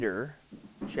Peter,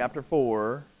 chapter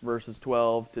 4, verses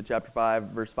 12 to chapter 5,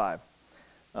 verse 5.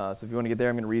 So if you want to get there,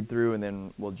 I'm going to read through, and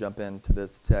then we'll jump into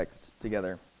this text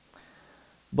together.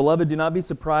 Beloved, do not be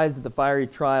surprised at the fiery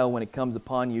trial when it comes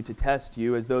upon you to test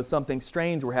you as though something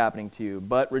strange were happening to you,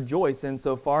 but rejoice in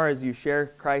so far as you share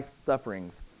Christ's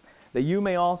sufferings, that you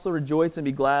may also rejoice and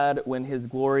be glad when his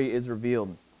glory is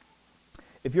revealed.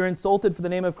 If you're insulted for the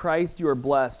name of Christ, you are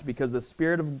blessed, because the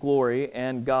Spirit of glory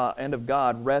and of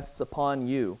God rests upon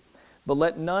you. But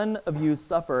let none of you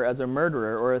suffer as a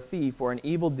murderer or a thief or an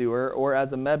evildoer or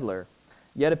as a meddler.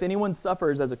 Yet if anyone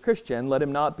suffers as a Christian, let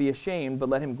him not be ashamed, but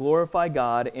let him glorify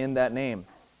God in that name.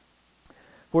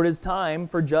 For it is time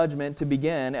for judgment to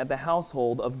begin at the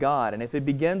household of God. And if it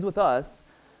begins with us,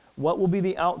 what will be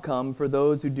the outcome for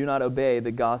those who do not obey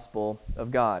the gospel of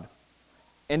God?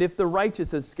 And if the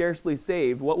righteous is scarcely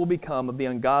saved, what will become of the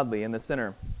ungodly and the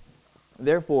sinner?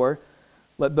 Therefore,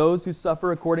 let those who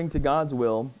suffer according to God's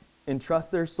will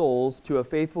entrust their souls to a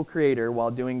faithful Creator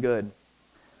while doing good.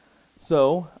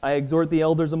 So, I exhort the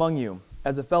elders among you,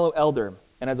 as a fellow elder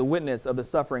and as a witness of the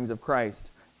sufferings of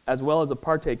Christ, as well as a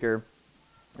partaker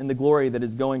in the glory that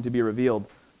is going to be revealed.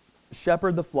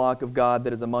 Shepherd the flock of God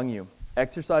that is among you,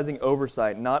 exercising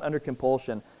oversight, not under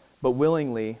compulsion, but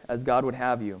willingly, as God would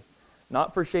have you.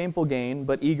 Not for shameful gain,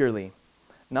 but eagerly.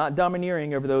 Not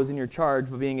domineering over those in your charge,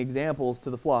 but being examples to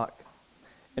the flock.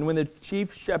 And when the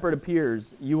chief shepherd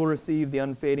appears, you will receive the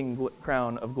unfading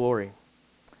crown of glory.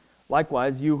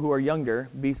 Likewise, you who are younger,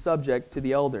 be subject to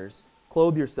the elders.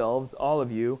 Clothe yourselves, all of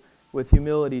you, with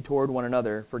humility toward one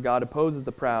another, for God opposes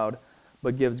the proud,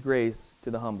 but gives grace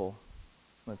to the humble.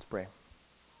 Let's pray.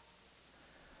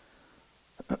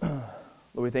 Lord,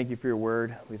 we thank you for your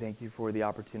word. We thank you for the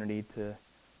opportunity to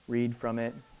read from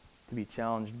it, to be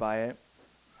challenged by it,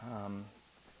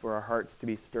 for our hearts to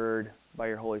be stirred by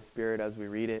your Holy Spirit as we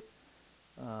read it.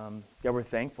 God, we're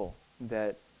thankful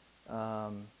that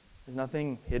there's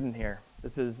nothing hidden here.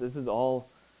 This is all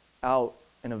out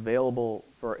and available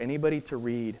for anybody to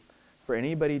read, for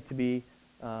anybody to be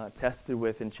tested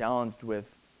with and challenged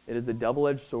with. It is a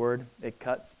double-edged sword. It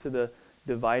cuts to the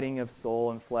dividing of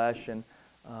soul and flesh,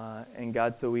 and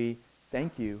God, so we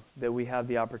thank you that we have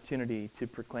the opportunity to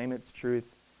proclaim its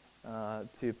truth,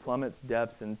 to plumb its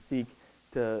depths and seek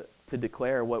to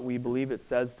declare what we believe it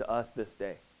says to us this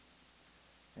day.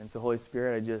 And so, Holy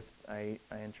Spirit, I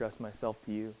entrust myself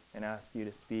to you and ask you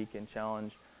to speak and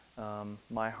challenge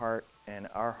my heart and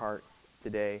our hearts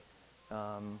today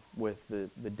with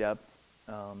the depth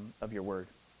of your word.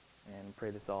 And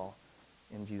pray this all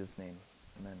in Jesus' name.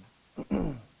 Amen.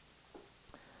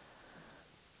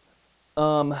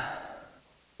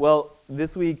 Well,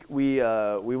 this week we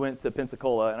went to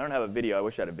Pensacola, and I don't have a video. I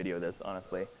wish I had a video of this,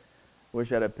 honestly.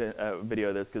 Wish I had a video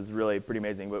of this because it's really pretty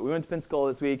amazing. But we went to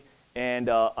Pensacola this week, and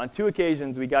on 2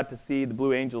 occasions we got to see the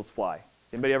Blue Angels fly.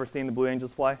 Anybody ever seen the Blue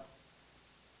Angels fly?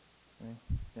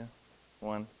 Yeah,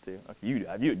 1, 2. Okay,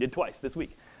 you did twice this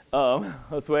week.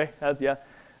 This way,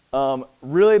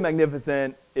 really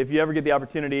magnificent. If you ever get the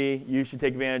opportunity, you should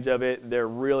take advantage of it. They're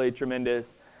really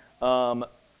tremendous.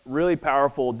 Really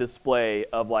powerful display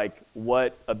of like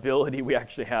what ability we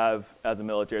actually have as a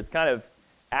military. It's kind of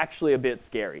actually a bit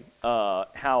scary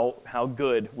how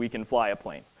good we can fly a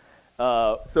plane.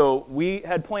 So we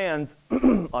had plans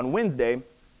on Wednesday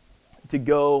to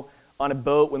go on a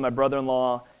boat with my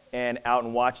brother-in-law and out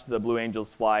and watch the Blue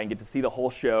Angels fly and get to see the whole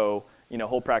show,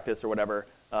 whole practice or whatever,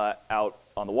 out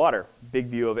on the water. Big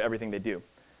view of everything they do.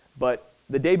 But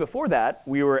the day before that,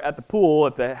 we were at the pool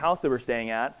at the house that we're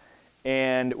staying at,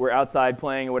 and we're outside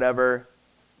playing or whatever.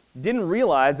 Didn't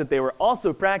realize that they were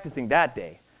also practicing that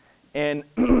day. And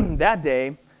that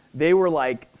day, they were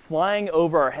like flying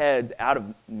over our heads out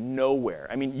of nowhere.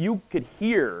 I mean, you could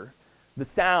hear the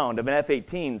sound of an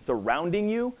F-18 surrounding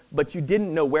you, but you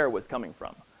didn't know where it was coming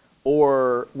from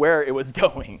or where it was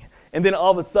going. And then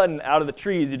all of a sudden, out of the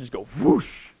trees, you just go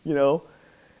whoosh,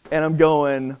 And I'm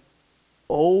going,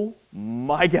 oh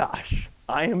my gosh,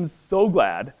 I am so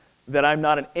glad that I'm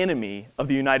not an enemy of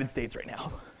the United States right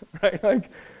now, right? Like,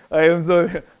 I am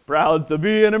so proud to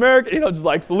be an American, just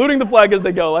like saluting the flag as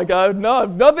they go. Like, I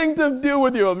have nothing to do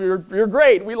with you. You're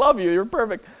great. We love you. You're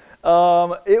perfect.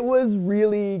 It was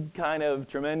really kind of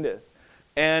tremendous.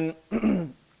 And,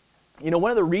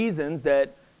 one of the reasons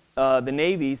that the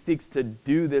Navy seeks to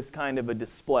do this kind of a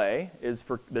display is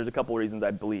there's a couple of reasons,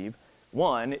 I believe.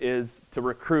 One is to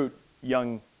recruit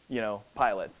young,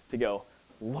 pilots to go,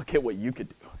 look at what you could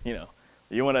do.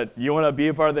 You want to be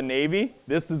a part of the Navy?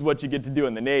 This is what you get to do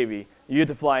in the Navy. You get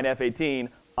to fly an F-18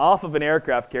 off of an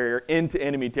aircraft carrier into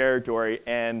enemy territory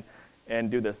and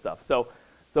do this stuff. So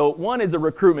So one is a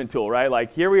recruitment tool, right?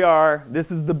 Like, here we are,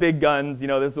 this is the big guns,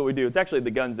 this is what we do. It's actually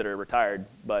the guns that are retired,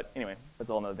 but anyway, that's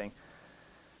a whole other thing.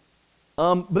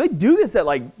 But they do this at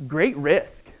like great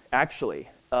risk, actually.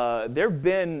 There have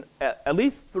been at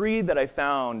least 3 that I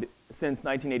found since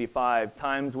 1985,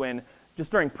 times when,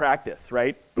 just during practice,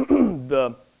 right?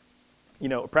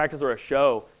 Practice or a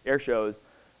show, air shows,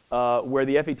 where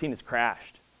the F-18 has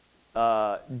crashed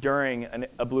during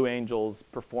a Blue Angels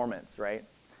performance, right?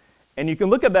 And you can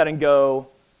look at that and go,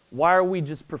 why are we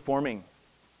just performing?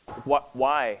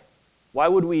 Why? Why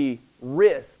would we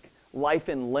risk life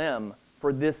and limb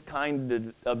for this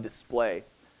kind of display?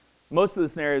 Most of the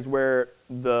scenarios where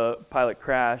the pilot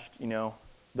crashed, the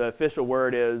official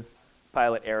word is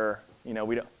pilot error.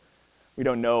 We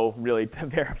don't know really to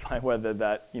verify whether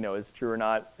that is true or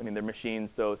not. I mean, they're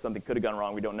machines, so something could have gone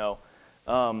wrong. We don't know.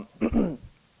 But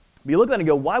you look at it and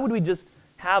go, why would we just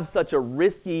have such a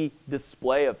risky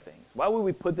display of things? Why would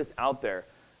we put this out there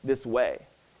this way?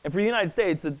 And for the United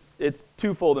States, it's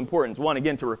twofold importance. One,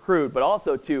 again, to recruit, but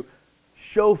also to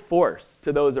show force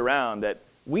to those around that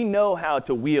we know how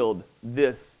to wield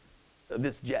this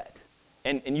jet.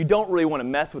 And you don't really want to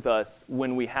mess with us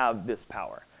when we have this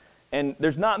power. And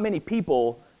there's not many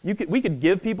people, we could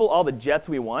give people all the jets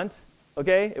we want,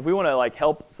 okay? If we want to like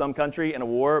help some country in a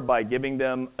war by giving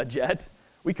them a jet,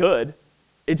 we could.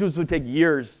 It just would take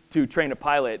years to train a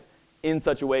pilot in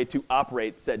such a way to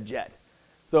operate said jet.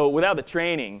 So without the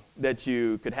training that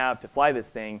you could have to fly this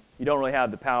thing, you don't really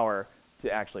have the power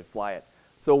to actually fly it.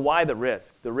 So why the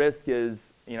risk? The risk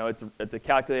is, it's a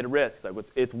calculated risk. Like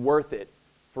it's worth it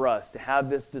for us to have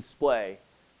this display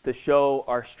to show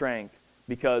our strength,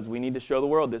 because we need to show the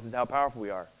world this is how powerful we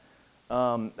are.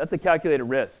 That's a calculated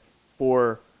risk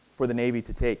for the Navy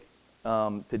to take,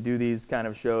 to do these kind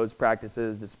of shows,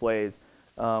 practices, displays.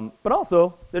 But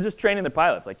also, they're just training their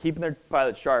pilots, like keeping their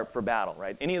pilots sharp for battle,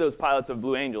 right? Any of those pilots of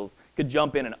Blue Angels could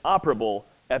jump in an operable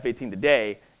F-18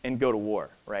 today and go to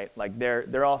war, right? Like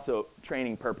they're also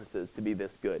training purposes to be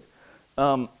this good.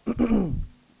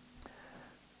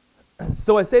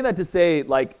 So I say that to say,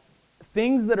 like,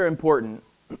 things that are important,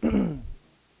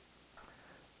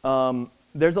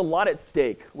 there's a lot at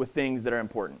stake with things that are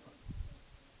important,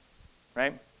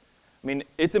 right? I mean,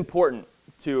 it's important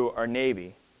to our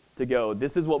Navy to go,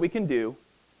 this is what we can do,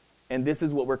 and this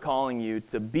is what we're calling you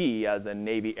to be as a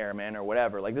Navy airman or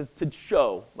whatever. Like this, to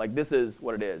show, like this is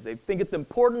what it is. They think it's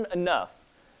important enough.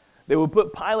 They would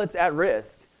put pilots at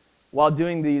risk while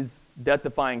doing these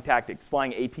death-defying tactics,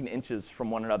 flying 18 inches from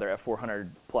one another at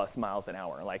 400 plus miles an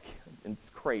hour. Like, it's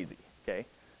crazy, okay?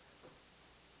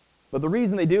 But the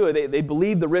reason they do it, they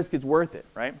believe the risk is worth it,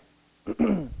 right?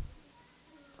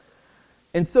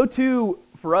 And so too,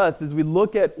 for us, as we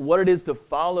look at what it is to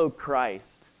follow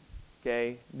Christ,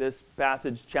 okay, this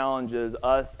passage challenges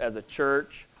us as a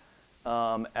church,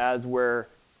 as we're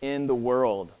in the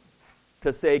world,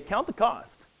 to say, count the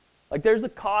cost. Like, there's a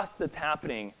cost that's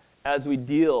happening as we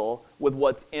deal with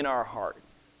what's in our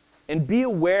hearts. And be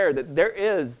aware that there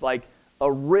is, like,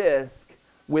 a risk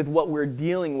with what we're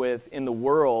dealing with in the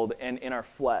world and in our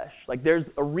flesh. Like, there's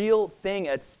a real thing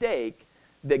at stake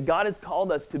that God has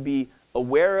called us to be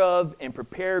aware of and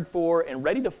prepared for and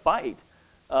ready to fight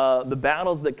the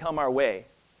battles that come our way,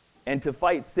 and to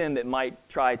fight sin that might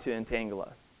try to entangle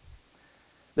us.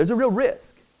 There's a real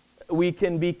risk. We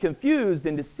can be confused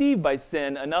and deceived by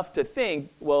sin enough to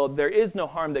think, well, there is no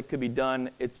harm that could be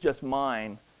done, it's just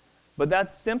mine. But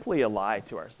that's simply a lie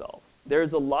to ourselves.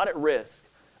 There's a lot at risk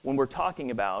when we're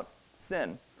talking about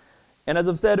sin. And as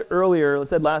I've said earlier, I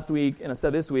said last week, and I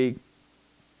said this week,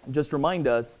 just remind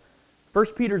us, 1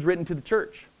 Peter is written to the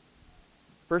church.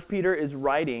 1 Peter is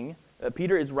writing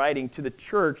to the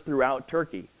church throughout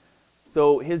Turkey.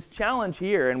 So his challenge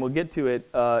here, and we'll get to it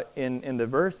in the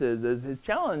verses, is his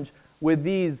challenge with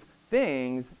these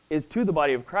things is to the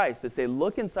body of Christ to say,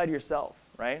 look inside yourself,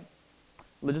 right?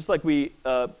 Just like we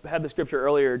had the scripture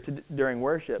earlier during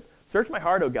worship, search my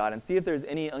heart, O God, and see if there's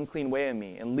any unclean way in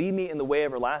me, and lead me in the way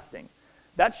everlasting.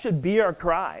 That should be our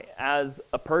cry as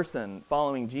a person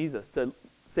following Jesus, to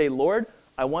say, Lord,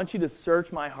 I want you to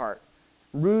search my heart.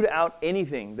 Root out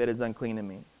anything that is unclean in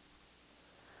me.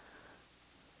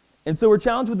 And so we're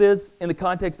challenged with this in the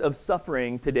context of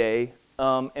suffering today.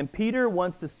 And Peter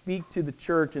wants to speak to the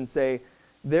church and say,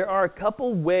 there are a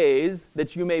couple ways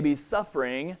that you may be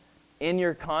suffering in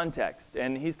your context.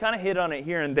 And he's kind of hit on it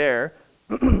here and there.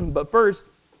 But first,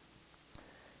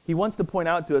 he wants to point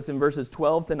out to us in verses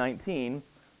 12 to 19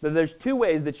 that there's 2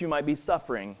 ways that you might be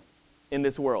suffering in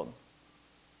this world.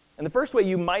 And the first way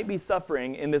you might be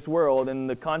suffering in this world, in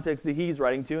the context that he's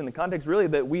writing to, in the context really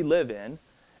that we live in,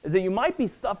 is that you might be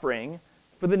suffering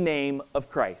for the name of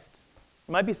Christ.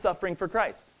 You might be suffering for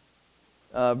Christ.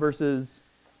 Verses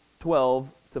 12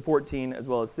 to 14 as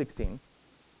well as 16.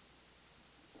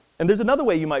 And there's another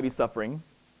way you might be suffering.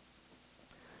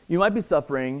 You might be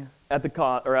suffering at the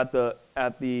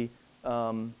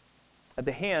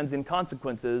hands and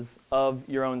consequences of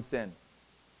your own sin.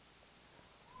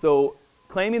 So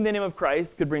claiming the name of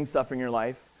Christ could bring suffering in your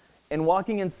life, and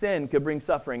walking in sin could bring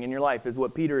suffering in your life, is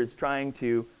what Peter is trying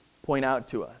to point out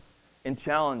to us and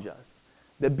challenge us.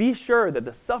 That be sure that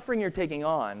the suffering you're taking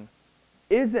on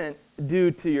isn't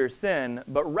due to your sin,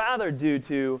 but rather due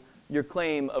to your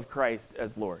claim of Christ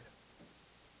as Lord.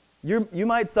 You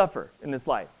might suffer in this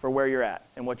life for where you're at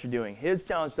and what you're doing. His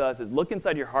challenge to us is look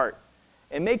inside your heart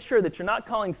and make sure that you're not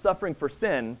calling suffering for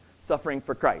sin suffering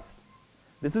for Christ.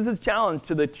 This is his challenge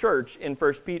to the church in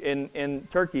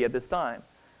Turkey at this time,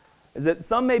 is that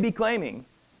some may be claiming,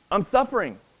 I'm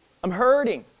suffering, I'm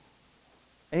hurting.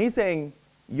 And he's saying,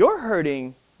 you're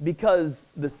hurting because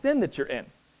the sin that you're in.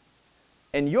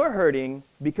 And you're hurting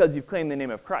because you've claimed the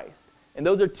name of Christ. And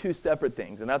those are two separate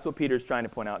things, and that's what Peter's trying to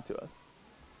point out to us.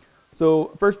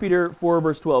 So 1 Peter 4,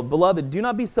 verse 12, Beloved, do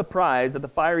not be surprised at the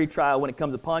fiery trial when it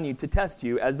comes upon you to test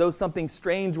you, as though something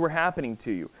strange were happening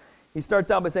to you. He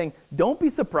starts out by saying, don't be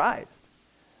surprised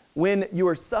when you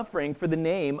are suffering for the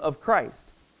name of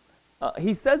Christ.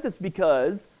 He says this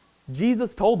because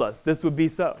Jesus told us this would be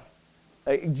so.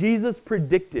 Jesus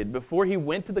predicted before he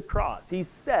went to the cross, he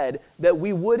said that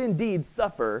we would indeed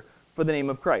suffer for the name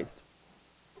of Christ.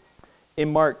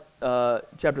 In Mark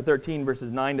chapter 13,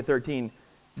 verses 9 to 13,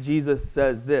 Jesus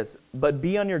says this, But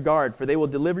be on your guard, for they will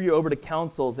deliver you over to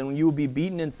councils, and you will be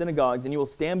beaten in synagogues, and you will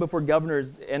stand before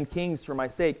governors and kings for my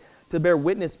sake, to bear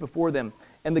witness before them.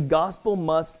 And the gospel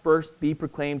must first be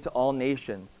proclaimed to all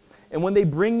nations. And when they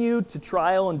bring you to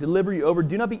trial and deliver you over,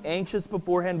 do not be anxious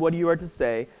beforehand what you are to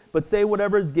say, but say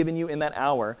whatever is given you in that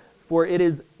hour, for it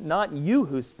is not you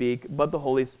who speak, but the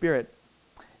Holy Spirit.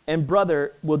 And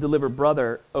brother will deliver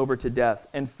brother over to death,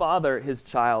 and father his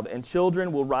child, and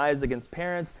children will rise against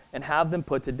parents and have them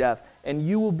put to death. And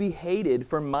you will be hated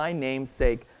for my name's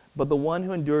sake, but the one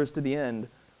who endures to the end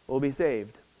will be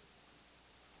saved.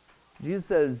 Jesus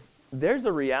says, there's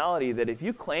a reality that if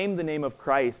you claim the name of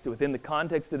Christ within the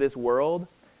context of this world,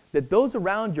 that those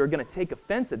around you are going to take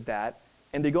offense at that,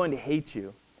 and they're going to hate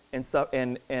you and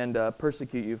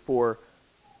persecute you for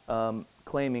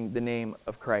claiming the name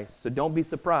of Christ. So don't be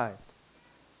surprised.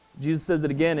 Jesus says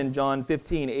it again in John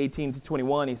 15, 18 to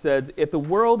 21. He says, If the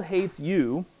world hates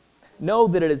you, know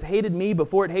that it has hated me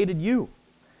before it hated you.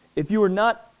 If you were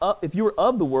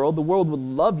of the world would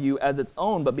love you as its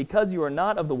own, but because you are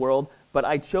not of the world, but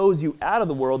I chose you out of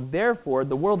the world, therefore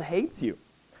the world hates you.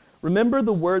 Remember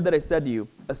the word that I said to you,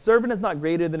 a servant is not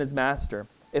greater than his master.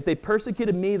 If they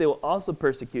persecuted me, they will also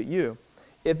persecute you.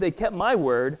 If they kept my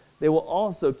word, they will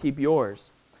also keep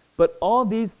yours. But all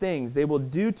these things they will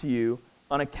do to you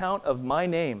on account of my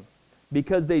name,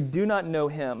 because they do not know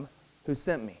him who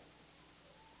sent me.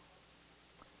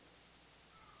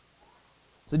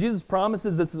 So Jesus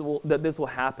promises that this will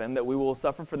happen, that we will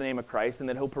suffer for the name of Christ, and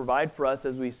that he'll provide for us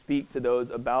as we speak to those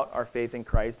about our faith in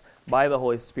Christ by the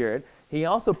Holy Spirit. He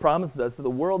also promises us that the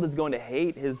world is going to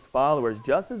hate his followers,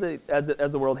 just as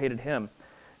the world hated him.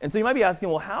 And so you might be asking,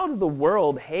 well, how does the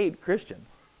world hate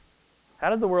Christians? How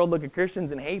does the world look at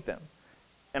Christians and hate them?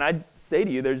 And I'd say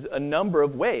to you, there's a number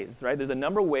of ways, right? There's a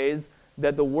number of ways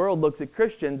that the world looks at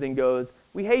Christians and goes,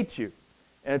 we hate you.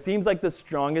 And it seems like the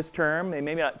strongest term, they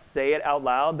may not say it out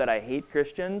loud, that I hate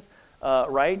Christians,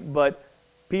 right? But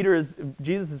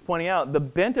Jesus is pointing out, the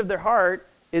bent of their heart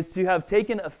is to have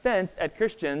taken offense at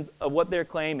Christians of what they're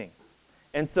claiming.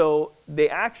 And so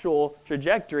the actual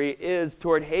trajectory is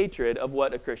toward hatred of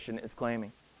what a Christian is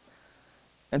claiming.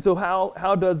 And so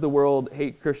how does the world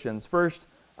hate Christians? First,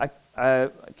 I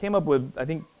came up with, I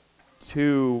think,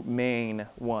 two main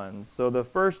ones. So the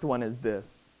first one is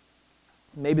this.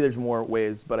 Maybe there's more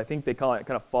ways, but I think they kind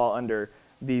of fall under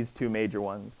these two major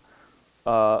ones.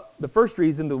 The first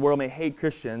reason the world may hate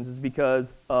Christians is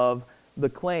because of the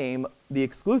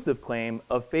exclusive claim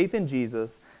of faith in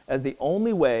Jesus as the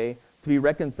only way to be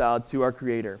reconciled to our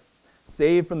Creator,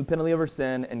 saved from the penalty of our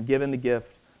sin, and given the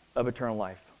gift of eternal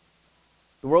life.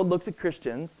 The world looks at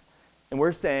Christians, and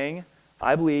we're saying,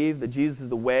 I believe that Jesus is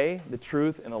the way, the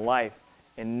truth, and the life,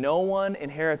 and no one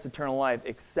inherits eternal life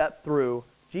except through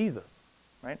Jesus.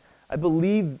 Right? I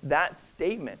believe that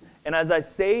statement. And as I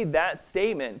say that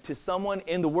statement to someone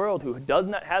in the world who has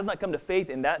not come to faith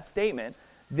in that statement,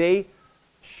 they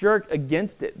shirk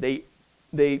against it.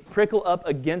 They prickle up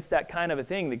against that kind of a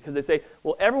thing because they say,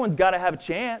 well, everyone's got to have a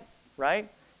chance, right?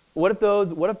 What if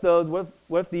those? What if those? What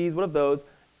if these? What if those?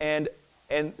 And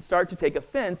and start to take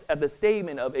offense at the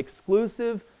statement of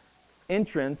exclusive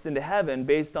entrance into heaven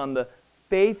based on the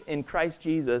faith in Christ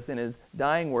Jesus and his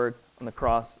dying work on the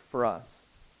cross for us.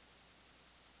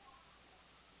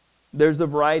 There's a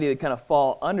variety that kind of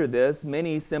fall under this.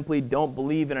 Many simply don't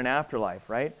believe in an afterlife,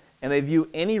 right? And they view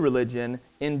any religion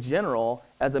in general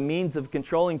as a means of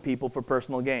controlling people for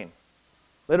personal gain.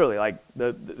 Literally, like,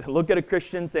 look at a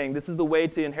Christian saying, this is the way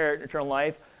to inherit eternal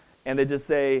life, and they just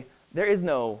say, there is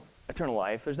no eternal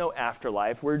life, there's no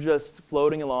afterlife, we're just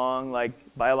floating along like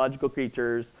biological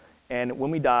creatures, and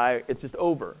when we die, it's just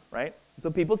over, right? That's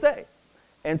what people say.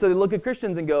 And so they look at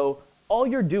Christians and go, all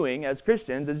you're doing as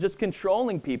Christians is just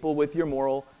controlling people with your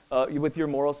moral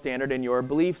standard and your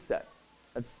belief set.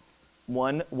 That's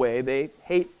one way they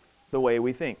hate the way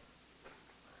we think.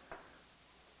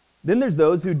 Then there's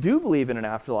those who do believe in an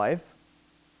afterlife,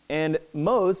 and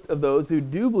most of those who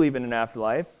do believe in an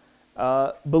afterlife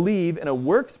believe in a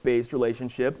works-based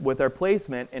relationship with our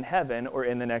placement in heaven or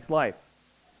in the next life.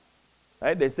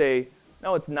 Right? They say,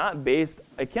 no, it cannot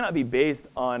be based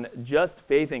on just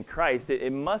faith in Christ.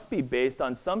 It must be based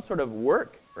on some sort of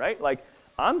work, right? Like,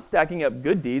 I'm stacking up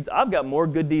good deeds. I've got more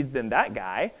good deeds than that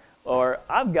guy, or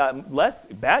I've got less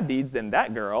bad deeds than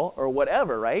that girl, or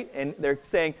whatever, right? And they're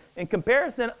saying, in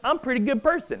comparison, I'm a pretty good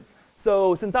person.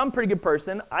 So since I'm a pretty good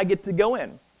person, I get to go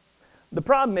in. The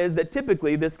problem is that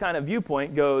typically this kind of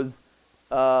viewpoint goes,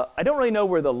 I don't really know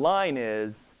where the line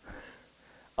is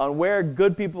on where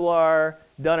good people are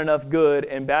done enough good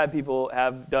and bad people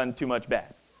have done too much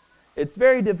bad. It's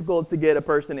very difficult to get a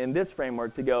person in this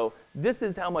framework to go, this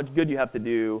is how much good you have to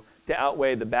do to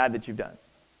outweigh the bad that you've done.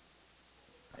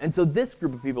 And so this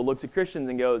group of people looks at Christians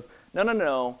and goes,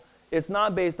 no, it's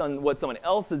not based on what someone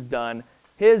else has done.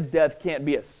 His death can't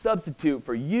be a substitute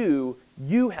for you.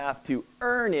 You have to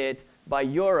earn it by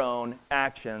your own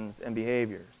actions and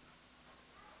behaviors.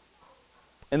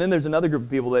 And then there's another group of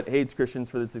people that hates Christians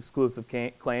for this exclusive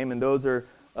claim, and those are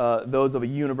those of a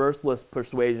universalist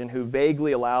persuasion who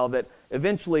vaguely allow that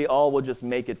eventually all will just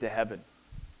make it to heaven.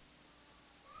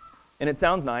 And it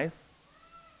sounds nice,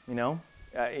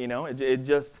 it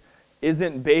just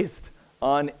isn't based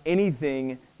on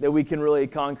anything that we can really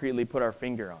concretely put our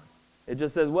finger on. It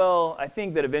just says, well, I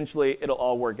think that eventually it'll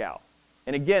all work out.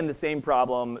 And again, the same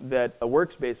problem that a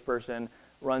works-based person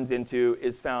runs into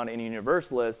is found in a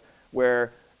universalist,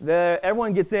 where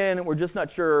everyone gets in, we're just not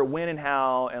sure when and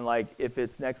how, and like if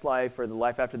it's next life or the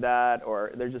life after that,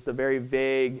 or there's just a very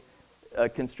vague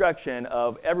construction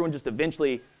of everyone just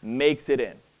eventually makes it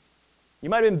in. You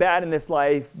might have been bad in this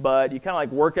life, but you kind of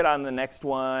like work it on the next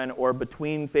one, or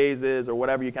between phases, or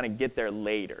whatever, you kind of get there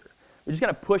later. We just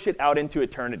kind of push it out into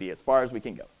eternity as far as we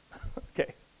can go.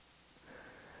 Okay.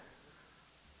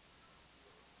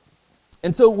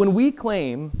 And so when we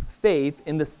claim faith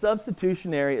in the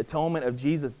substitutionary atonement of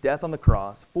Jesus' death on the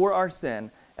cross for our sin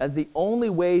as the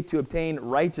only way to obtain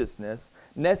righteousness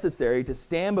necessary to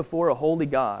stand before a holy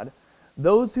God,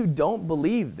 those who don't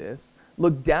believe this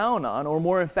look down on, or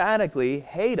more emphatically,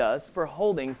 hate us for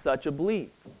holding such a belief,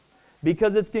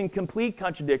 because it's in complete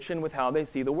contradiction with how they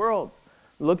see the world.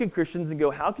 Look at Christians and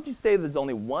go, how could you say there's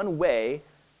only one way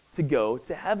to go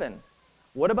to heaven?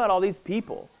 What about all these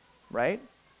people, right?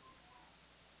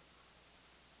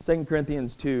 2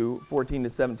 Corinthians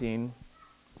 2:14-17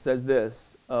 says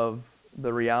this of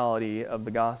the reality of the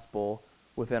gospel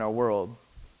within our world.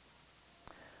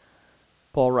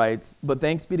 Paul writes, "But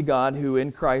thanks be to God who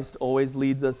in Christ always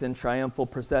leads us in triumphal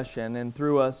procession, and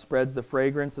through us spreads the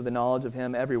fragrance of the knowledge of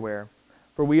him everywhere.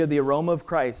 For we are the aroma of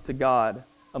Christ to God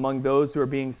among those who are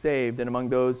being saved and among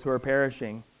those who are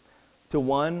perishing. To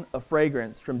one a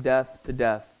fragrance from death to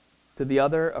death, to the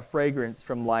other a fragrance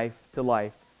from life to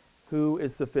life. Who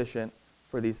is sufficient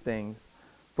for these things?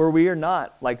 For we are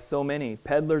not, like so many,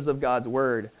 peddlers of God's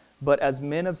word, but as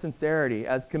men of sincerity,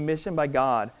 as commissioned by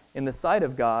God, in the sight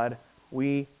of God,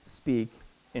 we speak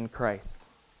in Christ."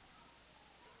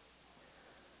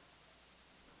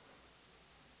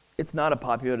 It's not a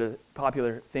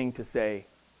popular thing to say,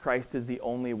 Christ is the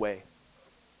only way.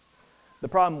 The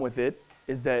problem with it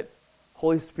is that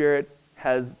Holy Spirit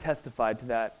has testified to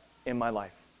that in my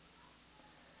life.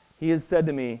 He has said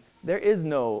to me, there is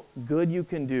no good you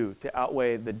can do to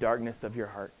outweigh the darkness of your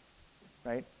heart,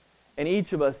 right? And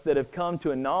each of us that have come to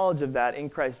a knowledge of that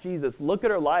in Christ Jesus, look at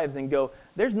our lives and go,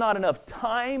 there's not enough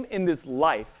time in this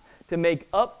life to make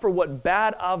up for what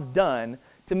bad I've done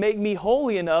to make me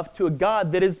holy enough to a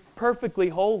God that is perfectly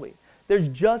holy. There's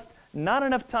just not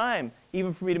enough time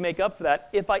even for me to make up for that,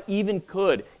 if I even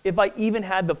could, if I even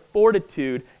had the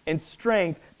fortitude and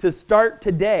strength to start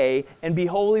today and be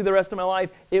holy the rest of my life,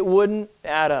 it wouldn't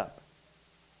add up.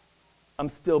 I'm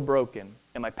still broken,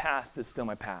 and my past is still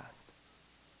my past.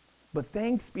 But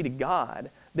thanks be to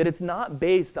God that it's not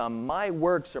based on my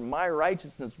works or my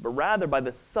righteousness, but rather by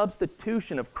the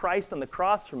substitution of Christ on the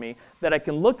cross for me, that I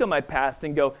can look at my past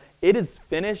and go, it is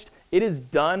finished, it is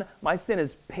done, my sin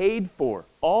is paid for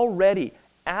already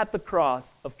at the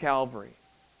cross of Calvary.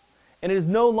 And it is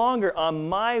no longer on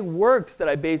my works that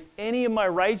I base any of my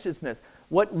righteousness.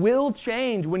 What will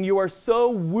change when you are so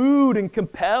wooed and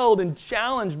compelled and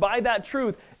challenged by that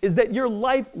truth is that your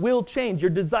life will change, your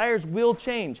desires will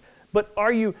change. But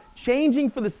are you changing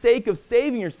for the sake of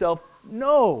saving yourself?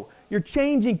 No. You're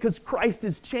changing because Christ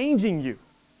is changing you.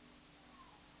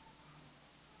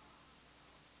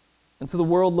 And so the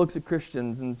world looks at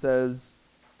Christians and says,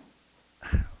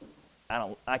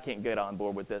 I can't get on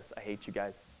board with this. I hate you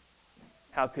guys.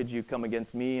 How could you come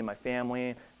against me and my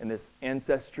family and this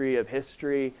ancestry of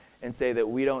history and say that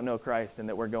we don't know Christ and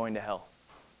that we're going to hell?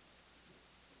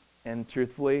 And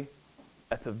truthfully,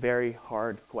 that's a very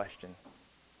hard question.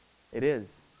 It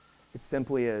is. It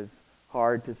simply is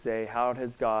hard to say, how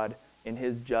has God, in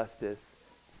His justice,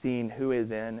 seen who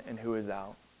is in and who is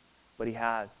out? But He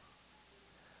has.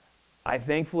 I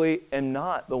thankfully am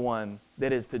not the one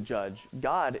that is to judge.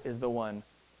 God is the one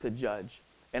to judge.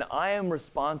 And I am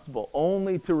responsible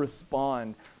only to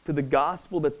respond to the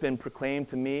gospel that's been proclaimed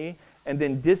to me and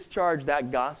then discharge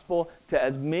that gospel to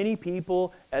as many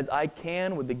people as I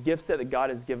can with the gift set that God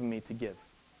has given me to give.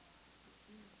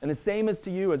 And the same is to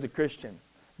you as a Christian.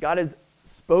 God has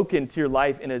spoken to your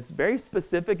life in a very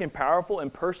specific and powerful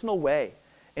and personal way.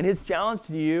 And His challenge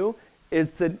to you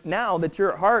is to, now that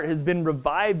your heart has been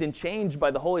revived and changed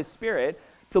by the Holy Spirit,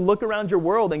 to look around your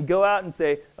world and go out and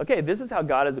say, okay, this is how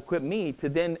God has equipped me to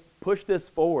then push this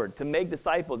forward, to make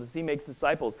disciples as He makes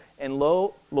disciples. And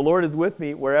lo, the Lord is with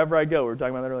me wherever I go. We were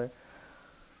talking about that earlier.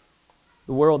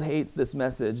 The world hates this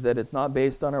message that it's not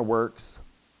based on our works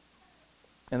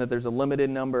and that there's a limited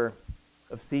number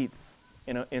of seats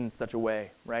in such a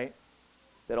way, right?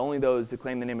 That only those who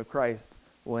claim the name of Christ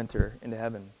will enter into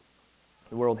heaven.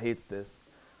 The world hates this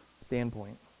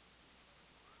standpoint.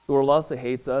 The world also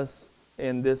hates us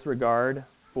in this regard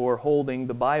for holding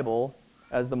the Bible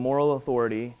as the moral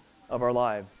authority of our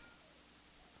lives.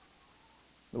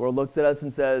 The world looks at us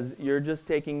and says, you're just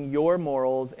taking your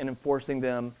morals and enforcing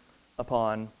them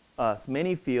upon us.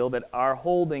 Many feel that our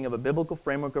holding of a biblical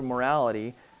framework of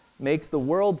morality makes the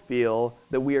world feel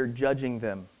that we are judging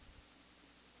them.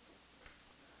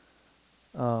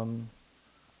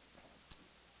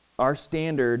 Our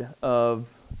standard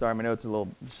of, sorry, my notes are a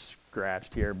little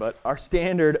scratched here, but our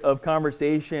standard of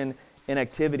conversation and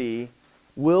activity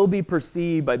will be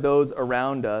perceived by those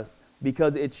around us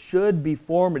because it should be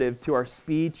formative to our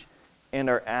speech and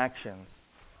our actions.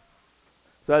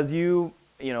 So as you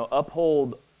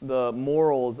uphold the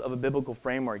morals of a biblical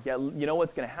framework, you know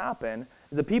what's going to happen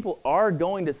is that people are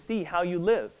going to see how you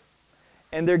live.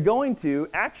 And they're going to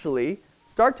actually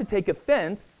start to take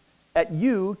offense at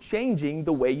you changing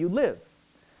the way you live.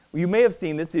 You may have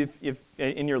seen this if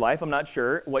in your life. I'm not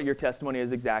sure what your testimony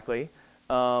is exactly.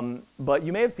 But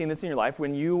you may have seen this in your life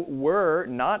when you were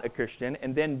not a Christian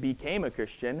and then became a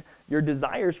Christian. Your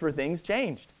desires for things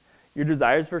changed. Your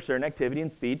desires for certain activity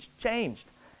and speech changed.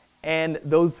 And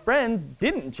those friends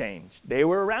didn't change. They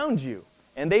were around you.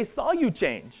 And they saw you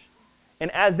change. And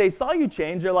as they saw you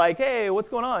change, they're like, hey, what's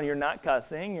going on? You're not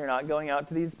cussing. You're not going out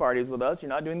to these parties with us. You're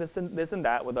not doing this and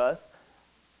that with us.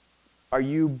 Are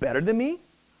you better than me?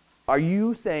 Are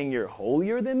you saying you're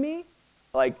holier than me?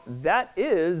 Like, that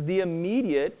is the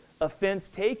immediate offense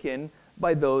taken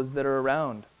by those that are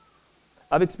around.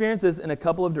 I've experienced this in a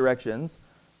couple of directions.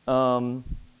 I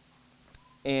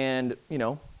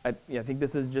think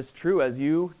this is just true. As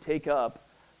you take up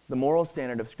the moral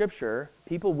standard of Scripture,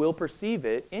 people will perceive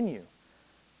it in you.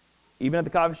 Even at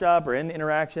the coffee shop or in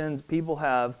interactions, people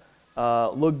have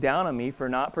looked down on me for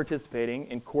not participating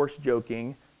in coarse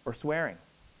joking or swearing.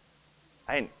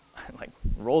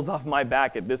 Rolls off my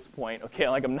back at this point, okay?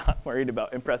 Like, I'm not worried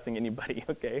about impressing anybody,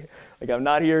 okay? Like, I'm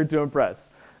not here to impress.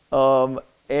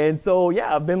 And so,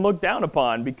 I've been looked down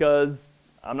upon because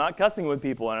I'm not cussing with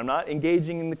people and I'm not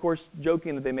engaging in the coarse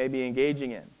joking that they may be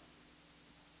engaging in.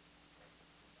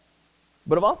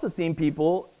 But I've also seen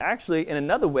people actually, in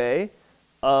another way,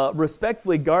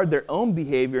 respectfully guard their own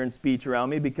behavior and speech around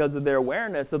me because of their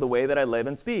awareness of the way that I live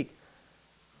and speak.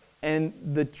 And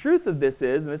the truth of this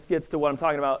is, and this gets to what I'm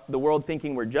talking about, the world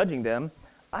thinking we're judging them,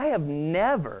 I have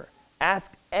never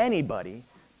asked anybody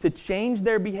to change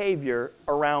their behavior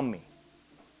around me.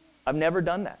 I've never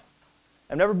done that.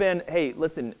 I've never been, hey,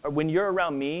 listen, when you're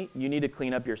around me, you need to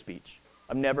clean up your speech.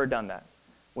 I've never done that.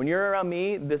 When you're around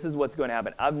me, this is what's going to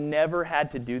happen. I've never had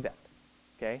to do that,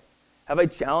 okay? Have I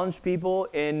challenged people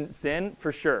in sin?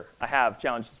 For sure. I have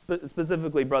challenged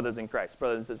specifically brothers in Christ,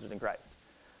 brothers and sisters in Christ,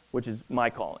 which is my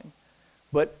calling.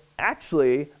 But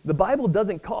actually, the Bible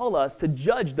doesn't call us to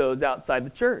judge those outside the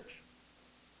church.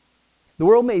 The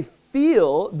world may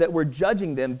feel that we're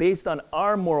judging them based on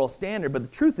our moral standard, but the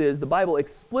truth is the Bible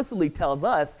explicitly tells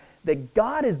us that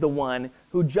God is the one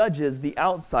who judges the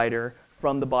outsider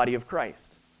from the body of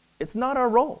Christ. It's not our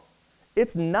role.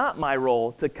 It's not my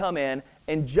role to come in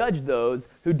and judge those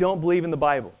who don't believe in the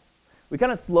Bible. We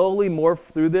kind of slowly morph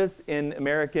through this in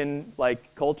American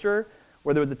culture,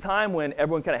 where there was a time when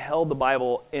everyone kind of held the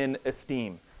Bible in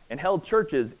esteem and held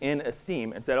churches in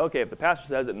esteem and said, okay, if the pastor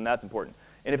says it, then that's important.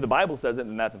 And if the Bible says it,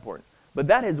 then that's important. But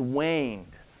that has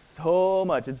waned so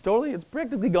much. It's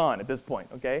practically gone at this point,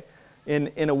 okay,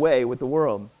 in a way with the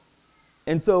world.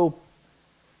 And so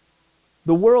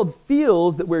the world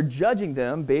feels that we're judging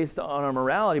them based on our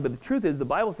morality, but the truth is the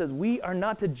Bible says we are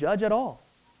not to judge at all.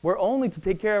 We're only to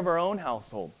take care of our own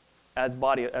household as the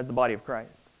body of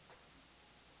Christ.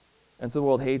 And so the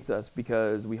world hates us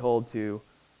because we hold to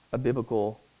a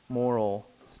biblical moral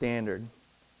standard.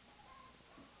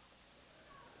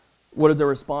 What is our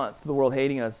response to the world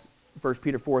hating us? 1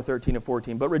 Peter 4:13 and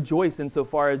 14. But rejoice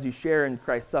insofar as you share in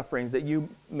Christ's sufferings, that you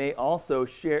may also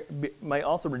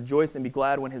rejoice and be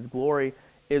glad when his glory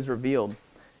is revealed.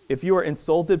 If you are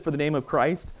insulted for the name of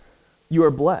Christ, you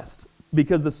are blessed,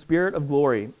 because the Spirit of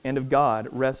glory and of God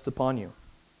rests upon you.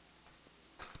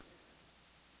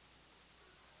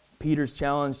 Peter's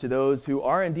challenge to those who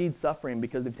are indeed suffering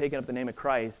because they've taken up the name of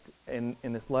Christ in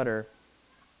this letter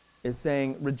is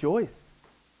saying, rejoice.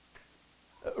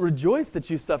 Rejoice that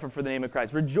you suffer for the name of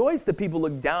Christ. Rejoice that people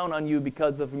look down on you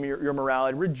because of your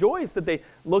morality. Rejoice that they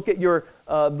look at your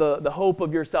the hope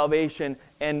of your salvation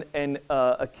and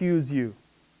accuse you.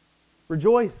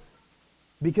 Rejoice,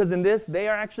 because in this they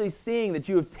are actually seeing that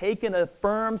you have taken a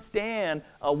firm stand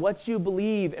on what you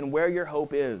believe and where your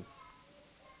hope is.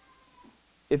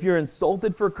 If you're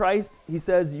insulted for Christ, he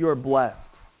says you are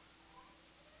blessed.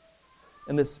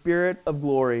 And the Spirit of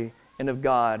glory and of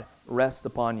God rests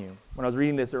upon you. When I was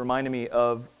reading this, it reminded me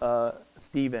of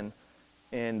Stephen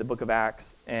in the book of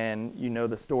Acts. And you know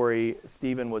the story.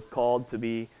 Stephen was called to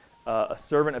be a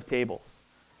servant of tables.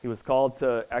 He was called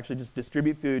to actually just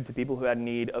distribute food to people who had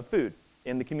need of food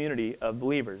in the community of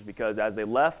believers, because as they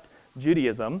left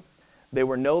Judaism, they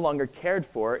were no longer cared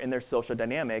for in their social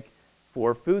dynamic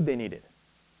for food they needed.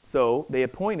 So they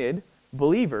appointed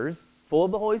believers full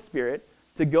of the Holy Spirit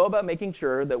to go about making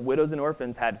sure that widows and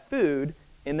orphans had food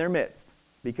in their midst,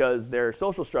 because their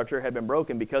social structure had been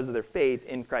broken because of their faith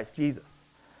in Christ Jesus.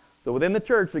 So within the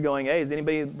church, they're going, hey, is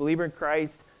anybody a believer in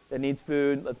Christ that needs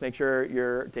food? Let's make sure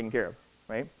you're taken care of,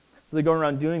 right? So they're going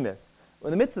around doing this. Well,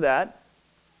 in the midst of that,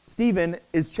 Stephen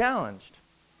is challenged.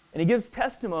 And he gives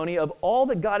testimony of all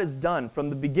that God has done from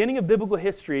the beginning of biblical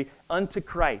history unto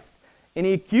Christ. And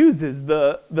he accuses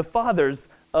the fathers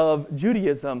of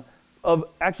Judaism of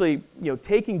actually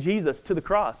taking Jesus to the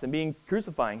cross and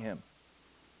crucifying him.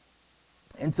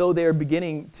 And so they're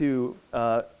beginning to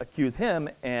accuse him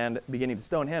and beginning to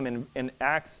stone him. In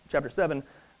Acts chapter 7,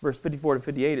 verse 54 to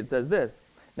 58, it says this: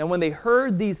 Now when they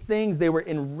heard these things, they were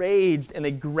enraged, and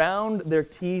they ground their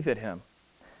teeth at him.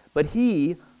 But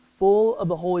he, full of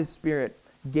the Holy Spirit,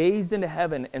 gazed into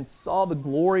heaven and saw the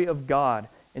glory of God,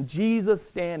 and Jesus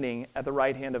standing at the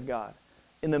right hand of God.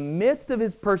 In the midst of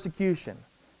his persecution,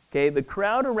 the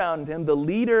crowd around him, the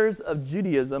leaders of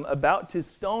Judaism about to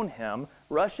stone him,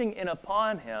 rushing in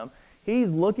upon him,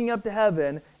 he's looking up to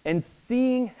heaven and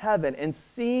seeing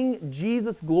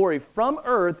Jesus' glory from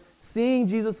earth, seeing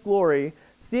Jesus' glory,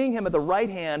 seeing him at the right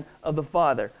hand of the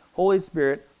Father, Holy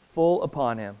Spirit full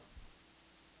upon him.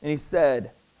 And he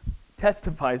said,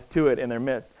 testifies to it in their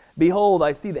midst, Behold,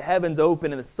 I see the heavens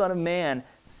open and the Son of Man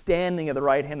standing at the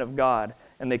right hand of God.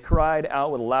 And they cried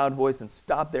out with a loud voice and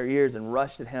stopped their ears and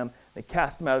rushed at him. They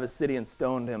cast him out of the city and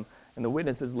stoned him. And the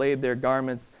witnesses laid their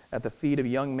garments at the feet of a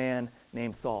young man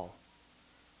named Saul.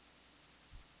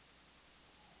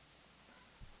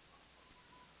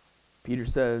 Peter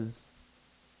says,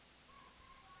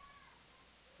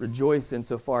 Rejoice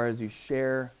insofar as you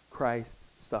share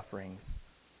Christ's sufferings,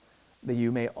 that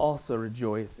you may also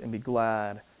rejoice and be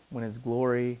glad when his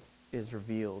glory is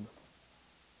revealed.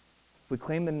 If we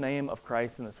claim the name of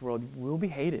Christ in this world, we will be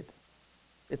hated.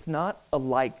 It's not a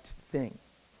liked thing.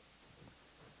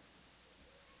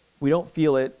 We don't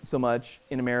feel it so much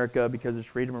in America because there's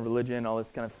freedom of religion, all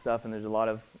this kind of stuff, and there's a lot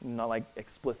of not like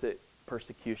explicit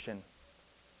persecution.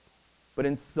 But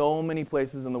in so many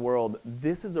places in the world,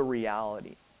 this is a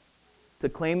reality, to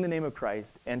claim the name of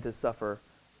Christ and to suffer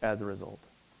as a result,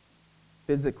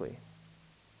 physically.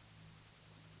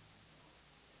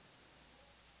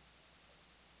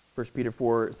 1 Peter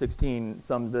 4:16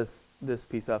 sums this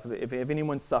piece up. If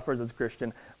anyone suffers as a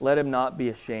Christian, let him not be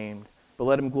ashamed, but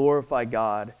let him glorify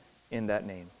God in that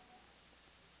name.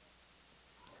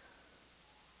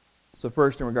 So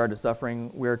first, in regard to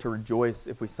suffering, we are to rejoice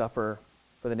if we suffer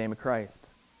for the name of Christ.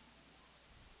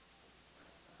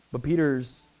 But Peter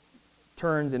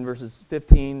turns in verses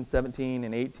 15, 17,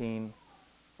 and 18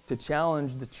 to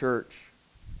challenge the church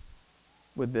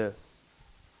with this.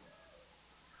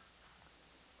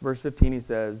 Verse 15 he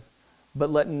says, "But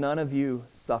let none of you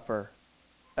suffer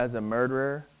as a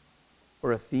murderer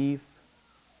or a thief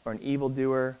or an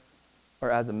evildoer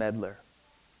or as a meddler."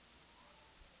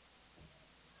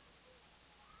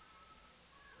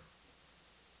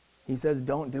 He says,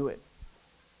 don't do it.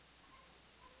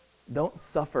 Don't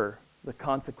suffer the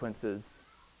consequences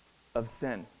of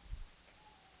sin.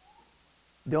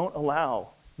 Don't allow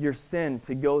your sin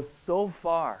to go so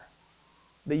far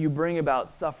that you bring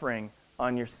about suffering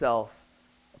on yourself,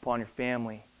 upon your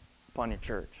family, upon your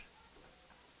church.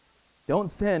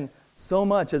 Don't sin so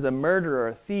much as a murderer,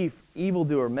 a thief,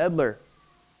 evildoer, meddler,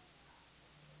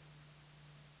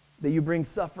 that you bring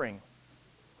suffering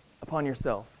upon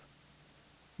yourself.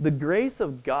 The grace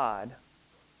of God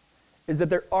is that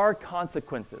there are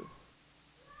consequences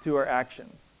to our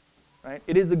actions, right?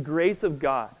 It is the grace of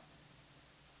God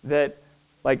that,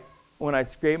 like, when I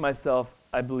scrape myself,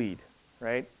 I bleed,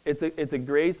 right? It's a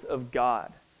grace of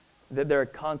God that there are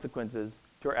consequences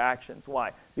to our actions.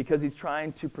 Why? Because He's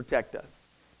trying to protect us.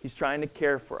 He's trying to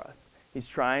care for us. He's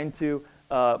trying to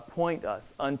point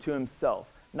us unto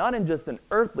Himself, not in just an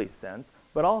earthly sense,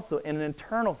 but also in an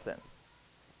eternal sense.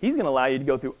 He's going to allow you to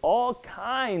go through all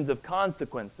kinds of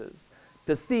consequences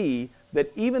to see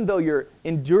that even though you're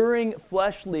enduring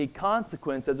fleshly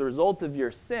consequence as a result of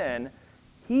your sin,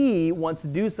 He wants to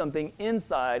do something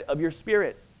inside of your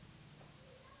spirit.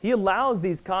 He allows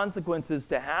these consequences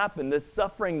to happen, this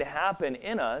suffering to happen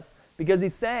in us, because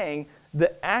He's saying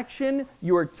the action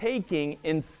you are taking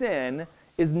in sin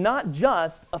is not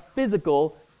just a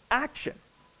physical action.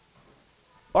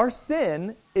 Our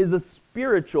sin is a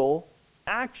spiritual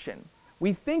action.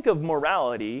 We think of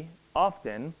morality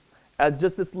often as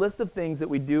just this list of things that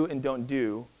we do and don't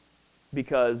do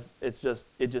because it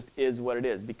just is what it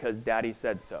is, because Daddy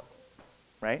said so,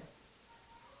 right?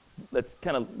 That's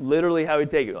kind of literally how we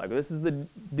take it. Like, this is the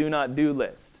do not do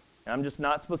list. And I'm just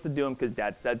not supposed to do them because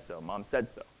Dad said so, Mom said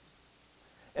so.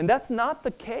 And that's not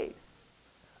the case.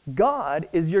 God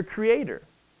is your creator.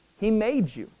 He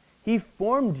made you. He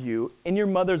formed you in your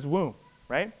mother's womb,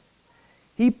 right?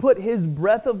 He put His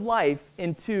breath of life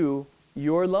into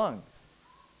your lungs.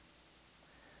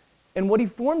 And what He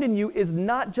formed in you is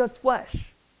not just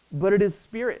flesh, but it is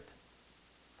spirit.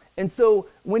 And so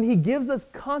when He gives us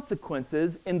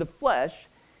consequences in the flesh,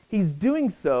 He's doing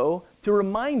so to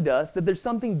remind us that there's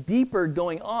something deeper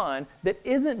going on that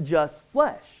isn't just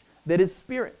flesh, that is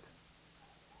spirit.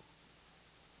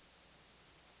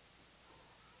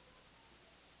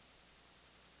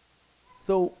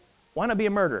 So why not be a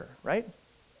murderer, right?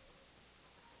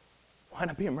 Why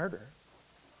not be a murderer?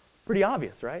 Pretty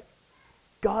obvious, right?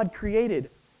 God created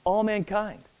all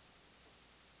mankind.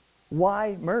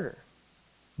 Why murder?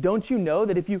 Don't you know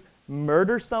that if you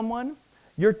murder someone,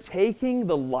 you're taking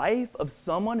the life of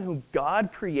someone who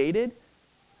God created?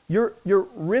 You're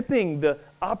ripping the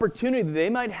opportunity that they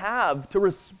might have to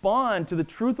respond to the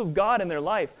truth of God in their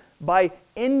life by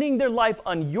ending their life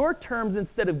on your terms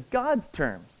instead of God's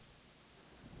terms.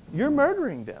 You're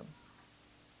murdering them.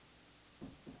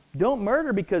 Don't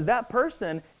murder, because that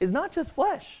person is not just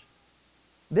flesh.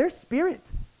 They're spirit.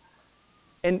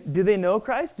 And do they know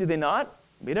Christ? Do they not?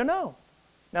 We don't know.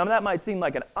 Now, that might seem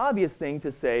like an obvious thing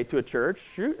to say to a church.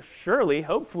 Surely,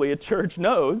 hopefully, a church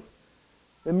knows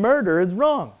that murder is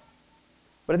wrong.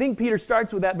 But I think Peter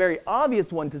starts with that very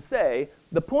obvious one to say,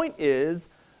 the point is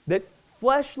that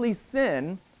fleshly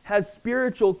sin has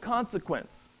spiritual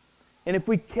consequence. And if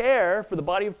we care for the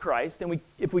body of Christ, and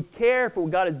if we care for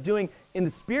what God is doing in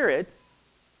the Spirit,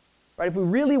 right, if we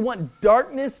really want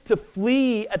darkness to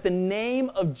flee at the name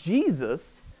of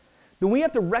Jesus, then we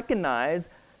have to recognize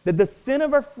that the sin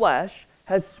of our flesh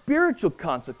has spiritual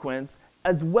consequence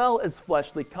as well as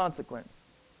fleshly consequence.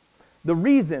 The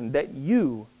reason that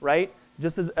you, right,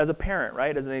 just as a parent,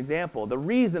 right, as an example, the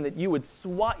reason that you would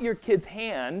swat your kid's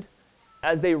hand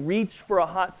as they reach for a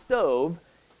hot stove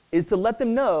is to let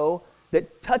them know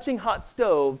that touching hot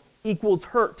stove equals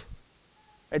hurt.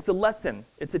 It's a lesson.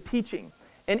 It's a teaching.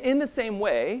 And in the same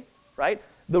way, right,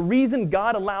 the reason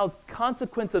God allows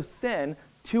consequence of sin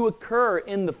to occur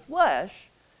in the flesh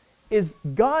is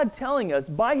God telling us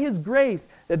by His grace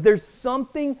that there's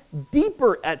something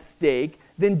deeper at stake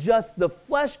than just the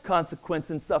flesh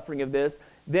consequence and suffering of this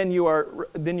than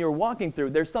you're walking through.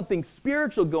 There's something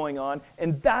spiritual going on,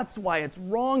 and that's why it's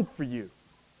wrong for you.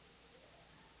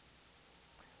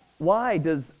 Why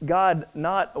does God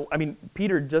not,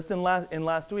 Peter just in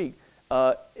last week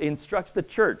instructs the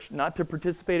church not to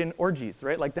participate in orgies,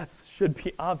 right? Like that should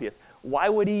be obvious. Why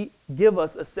would he give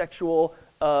us a sexual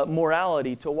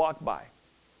morality to walk by?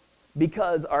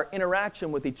 Because our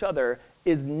interaction with each other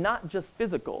is not just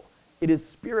physical, it is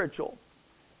spiritual.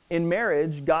 In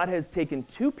marriage, God has taken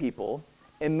two people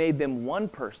and made them one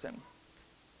person.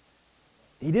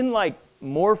 He didn't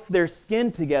morph their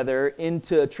skin together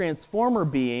into a transformer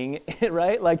being,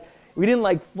 right? Like we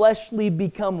didn't fleshly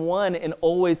become one and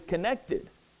always connected,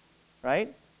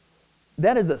 right?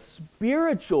 That is a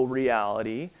spiritual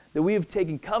reality that we have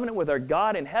taken covenant with our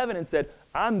God in heaven and said,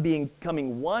 I'm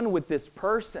becoming one with this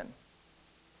person.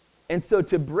 And so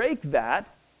to break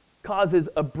that causes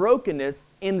a brokenness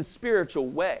in the spiritual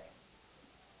way.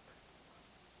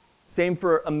 Same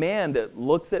for a man that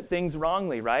looks at things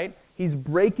wrongly, right? He's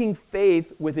breaking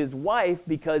faith with his wife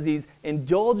because he's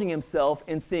indulging himself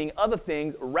in seeing other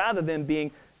things rather than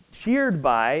being cheered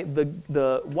by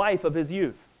the wife of his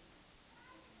youth.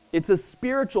 It's a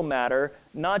spiritual matter,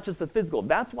 not just a physical.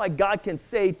 That's why God can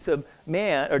say to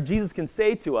man, or Jesus can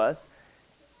say to us,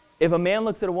 if a man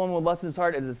looks at a woman with lust in his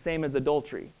heart, it is the same as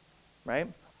adultery, right?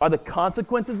 Are the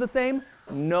consequences the same?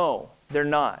 No, they're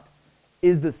not.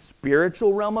 Is the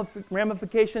spiritual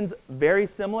ramifications very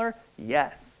similar?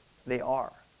 Yes, they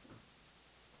are.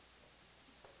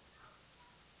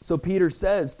 So Peter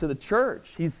says to the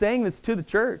church, he's saying this to the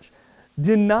church,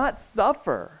 do not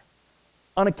suffer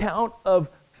on account of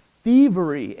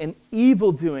thievery and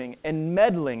evildoing and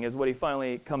meddling is what he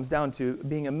finally comes down to,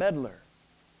 being a meddler.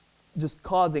 Just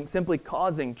simply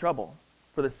causing trouble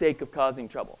for the sake of causing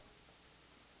trouble.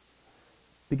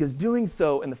 Because doing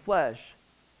so in the flesh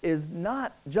is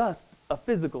not just a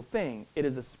physical thing, it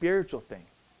is a spiritual thing.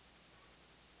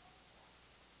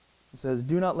 It says,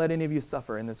 do not let any of you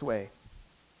suffer in this way.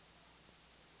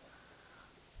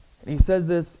 And he says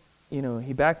this,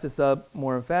 he backs this up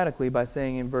more emphatically by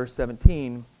saying in verse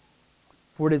 17,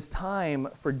 for it is time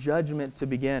for judgment to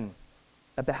begin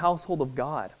at the household of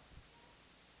God.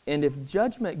 And if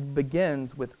judgment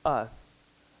begins with us,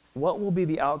 what will be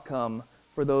the outcome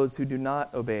for those who do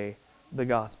not obey the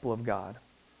gospel of God?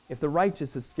 If the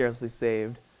righteous is scarcely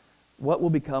saved, what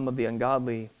will become of the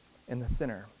ungodly and the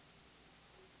sinner?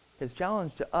 His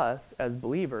challenge to us as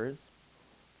believers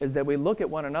is that we look at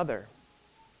one another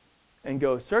and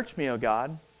go, search me, O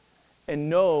God, and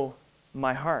know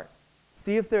my heart.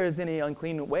 See if there is any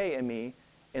unclean way in me,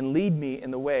 and lead me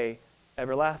in the way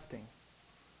everlasting.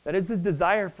 That is his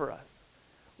desire for us.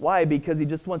 Why? Because he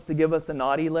just wants to give us a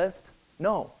naughty list?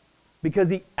 No. Because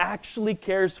he actually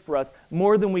cares for us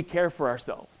more than we care for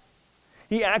ourselves.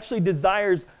 He actually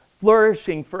desires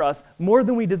flourishing for us more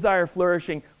than we desire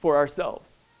flourishing for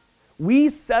ourselves. We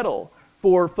settle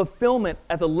for fulfillment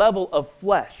at the level of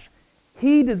flesh.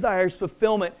 He desires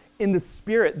fulfillment in the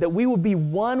Spirit, that we will be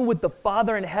one with the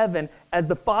Father in heaven as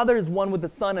the Father is one with the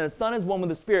Son and the Son is one with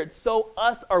the Spirit. So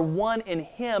us are one in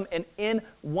him and in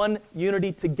one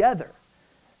unity together.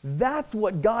 That's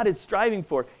what God is striving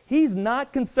for. He's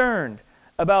not concerned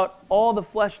about all the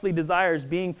fleshly desires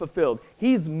being fulfilled.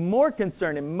 He's more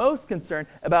concerned and most concerned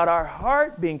about our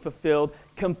heart being fulfilled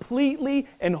completely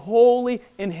and wholly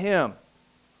in him.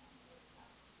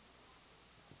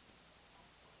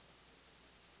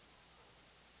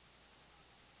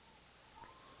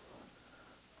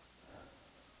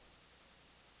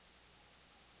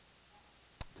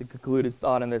 To conclude his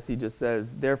thought on this, he just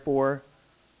says, therefore,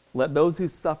 let those who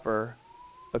suffer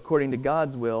according to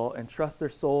God's will entrust their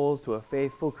souls to a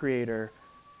faithful Creator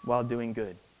while doing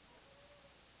good.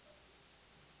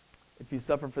 If you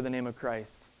suffer for the name of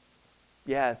Christ,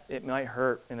 yes, it might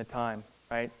hurt in the time,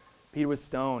 right? Peter was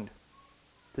stoned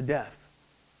to death,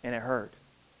 and it hurt.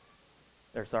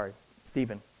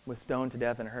 Stephen was stoned to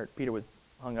death, and it hurt. Peter was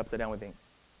hung upside down with ink.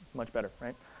 Much better,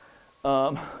 right?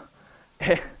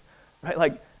 Right,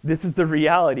 like this is the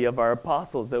reality of our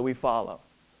apostles that we follow.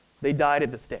 They died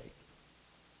at the stake.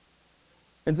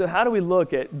 And so how do we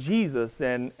look at Jesus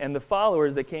and the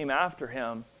followers that came after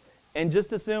him and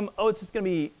just assume, it's just going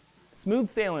to be smooth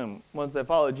sailing once I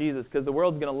follow Jesus because the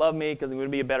world's going to love me because I'm going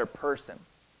to be a better person?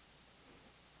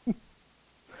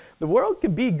 The world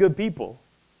can be good people.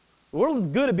 The world is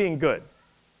good at being good.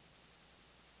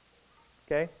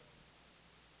 Okay?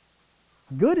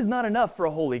 Good is not enough for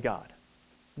a holy God.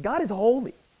 God is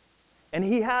holy. And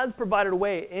he has provided a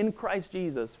way in Christ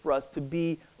Jesus for us to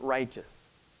be righteous.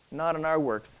 Not on our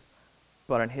works,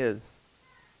 but on his.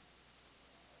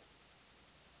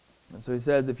 And so he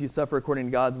says, if you suffer according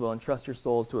to God's will, entrust your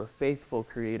souls to a faithful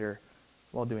Creator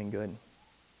while doing good.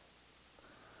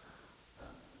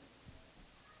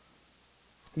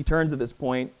 He turns at this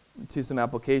point to some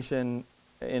application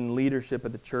in leadership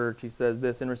at the church. He says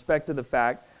this, in respect to the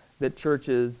fact that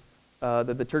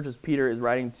the churches Peter is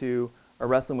writing to are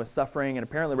wrestling with suffering and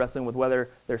apparently wrestling with whether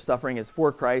their suffering is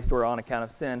for Christ or on account of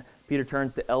sin, Peter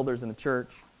turns to elders in the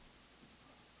church.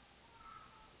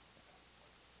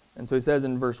 And so he says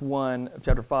in verse 1 of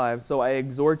chapter 5, So I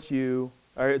exhort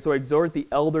the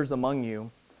elders among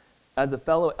you, as a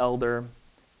fellow elder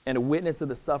and a witness of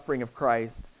the suffering of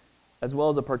Christ, as well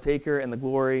as a partaker in the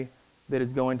glory that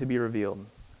is going to be revealed.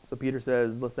 So Peter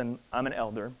says, listen, I'm an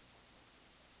elder.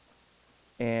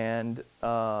 And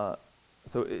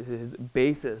so his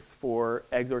basis for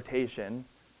exhortation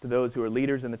to those who are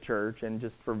leaders in the church, and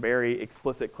just for very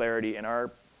explicit clarity in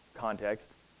our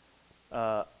context,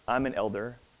 I'm an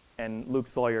elder, and Luke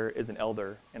Sawyer is an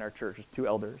elder in our church. There's 2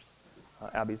 elders,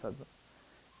 Abby's husband.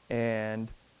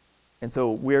 And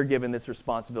so we're given this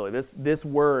responsibility. This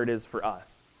word is for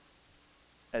us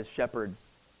as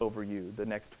shepherds over you, the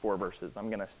next 4 verses. I'm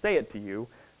going to say it to you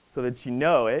so that you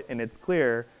know it and it's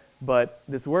clear, but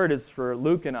this word is for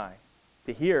Luke and I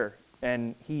to hear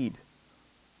and heed.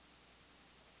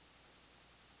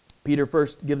 Peter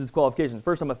first gives his qualifications.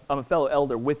 First, I'm a fellow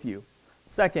elder with you.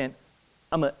 Second,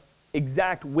 I'm an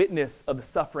exact witness of the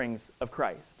sufferings of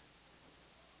Christ.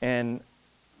 And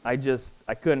I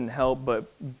couldn't help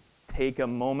but take a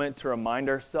moment to remind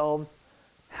ourselves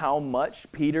how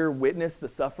much Peter witnessed the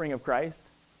suffering of Christ.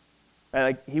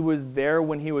 Like, he was there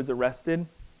when he was arrested.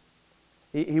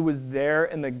 He was there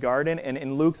in the garden, and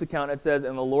in Luke's account it says,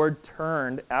 and the Lord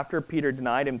turned, after Peter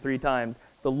denied him 3 times,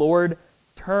 the Lord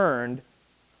turned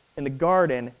in the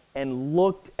garden and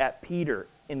looked at Peter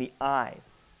in the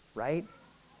eyes, right?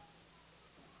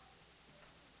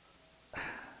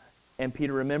 And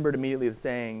Peter remembered immediately the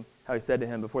saying, how he said to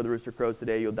him, before the rooster crows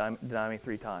today, you'll deny me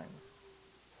 3 times.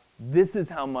 This is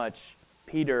how much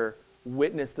Peter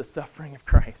witnessed the suffering of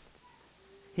Christ.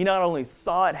 He not only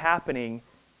saw it happening,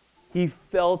 he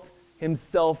felt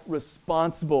himself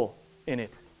responsible in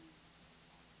it.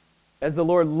 As the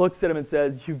Lord looks at him and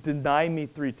says, you've denied me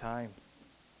 3 times.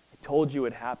 I told you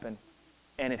it happened,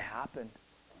 and it happened.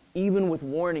 Even with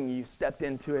warning, you stepped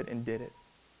into it and did it.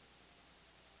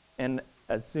 And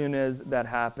as soon as that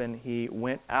happened, he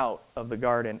went out of the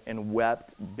garden and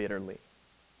wept bitterly.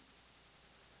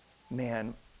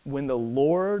 Man, when the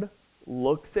Lord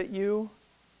looks at you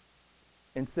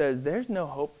and says, there's no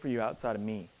hope for you outside of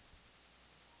me,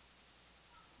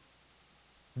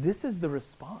 this is the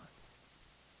response.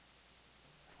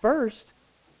 First,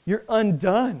 you're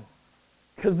undone.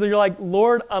 Because you're like,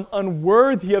 Lord, I'm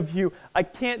unworthy of you. I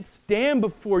can't stand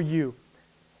before you.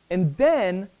 And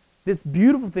then this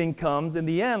beautiful thing comes in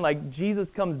the end, like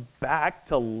Jesus comes back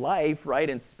to life, right,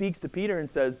 and speaks to Peter and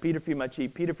says, Peter, feed my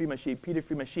sheep, Peter, feed my sheep, Peter,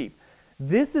 feed my sheep.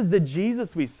 This is the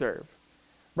Jesus we serve,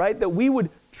 right? That we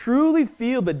would truly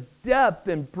feel the depth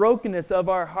and brokenness of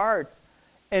our hearts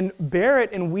and bear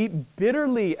it and weep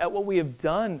bitterly at what we have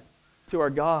done to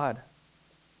our God.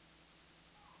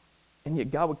 And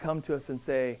yet God would come to us and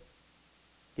say,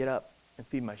 get up and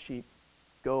feed my sheep.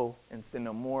 Go and sin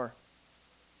no more.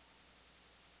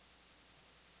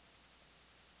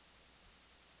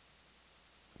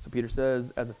 So Peter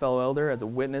says, as a fellow elder, as a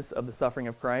witness of the suffering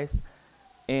of Christ,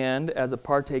 and as a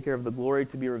partaker of the glory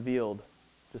to be revealed,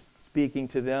 just speaking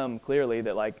to them clearly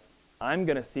that, like, I'm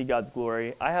going to see God's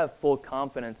glory. I have full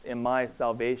confidence in my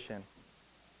salvation.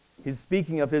 He's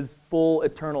speaking of his full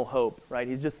eternal hope, right?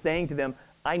 He's just saying to them,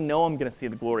 I know I'm going to see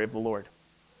the glory of the Lord.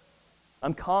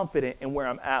 I'm confident in where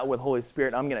I'm at with Holy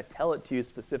Spirit. I'm going to tell it to you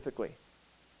specifically.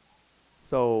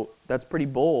 So that's pretty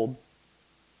bold,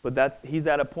 but he's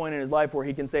at a point in his life where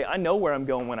he can say, I know where I'm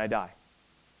going when I die.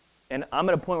 And I'm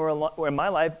at a point where in my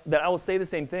life that I will say the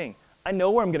same thing. I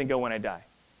know where I'm going to go when I die.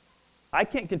 I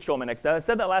can't control my next step. I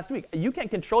said that last week. You can't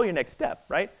control your next step,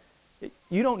 right?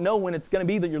 You don't know when it's going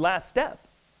to be your last step.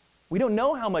 We don't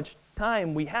know how much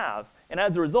time we have. And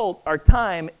as a result, our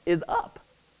time is up.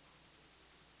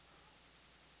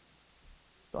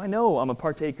 So I know I'm a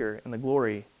partaker in the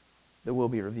glory that will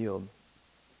be revealed.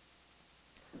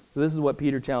 So this is what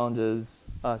Peter challenges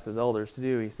us as elders to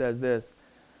do. He says this,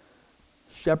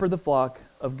 shepherd the flock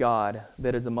of God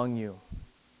that is among you,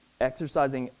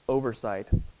 exercising oversight,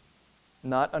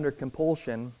 not under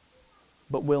compulsion,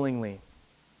 but willingly.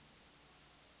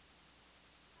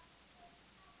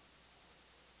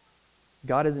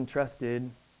 God has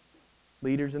entrusted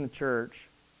leaders in the church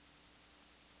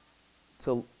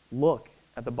to look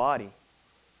at the body.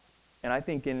 And I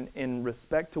think in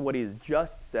respect to what he has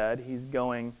just said, he's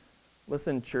going,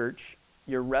 Listen, church,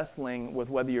 you're wrestling with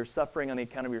whether you're suffering on the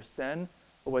account of your sin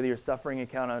or whether you're suffering on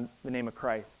account of the name of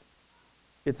Christ.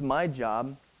 It's my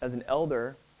job as an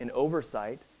elder in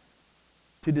oversight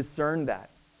to discern that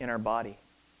in our body.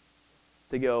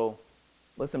 To go,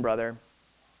 listen, brother,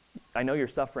 I know you're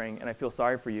suffering and I feel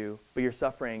sorry for you, but you're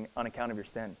suffering on account of your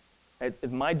sin. It's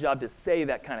my job to say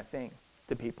that kind of thing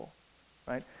to people,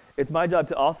 right? It's my job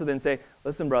to also then say,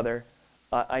 listen, brother,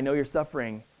 I know you're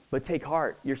suffering, but take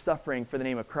heart. You're suffering for the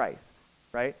name of Christ,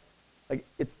 right? Like,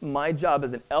 it's my job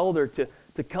as an elder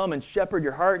to come and shepherd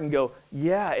your heart and go,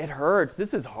 yeah, it hurts.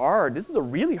 This is hard. This is a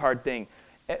really hard thing.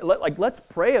 Let's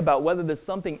pray about whether there's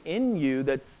something in you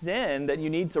that's sin that you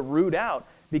need to root out.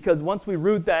 Because once we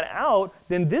root that out,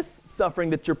 then this suffering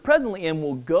that you're presently in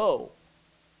will go.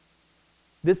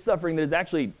 This suffering that is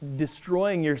actually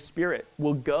destroying your spirit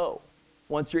will go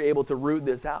once you're able to root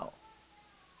this out.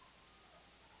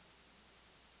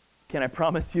 Can I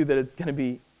promise you that it's going to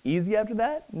be easy after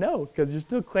that? No, because you're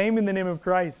still claiming the name of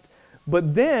Christ.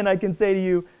 But then I can say to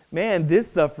you, man, this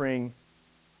suffering,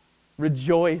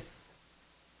 rejoice.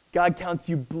 God counts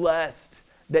you blessed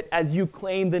that as you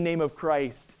claim the name of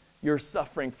Christ, you're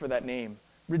suffering for that name.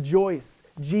 Rejoice.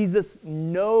 Jesus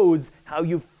knows how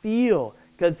you feel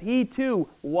because he too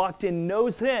walked in no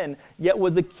sin, yet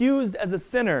was accused as a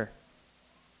sinner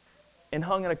and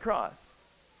hung on a cross.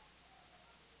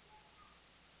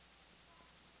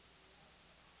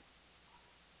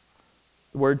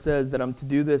 The word says that I'm to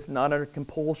do this not under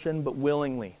compulsion, but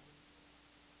willingly.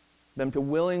 That I'm to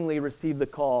willingly receive the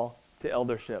call to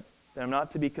eldership. That I'm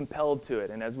not to be compelled to it.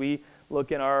 And as we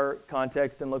look in our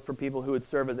context and look for people who would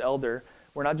serve as elder,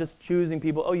 we're not just choosing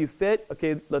people, oh, you fit?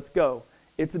 Okay, let's go.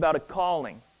 It's about a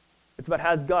calling. It's about,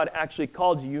 has God actually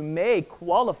called you? You may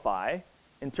qualify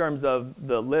in terms of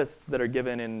the lists that are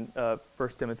given in 1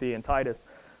 Timothy and Titus.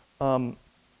 But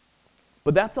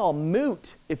that's all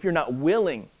moot if you're not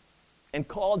willing and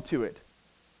called to it.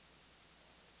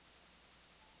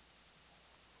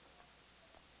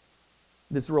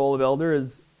 This role of elder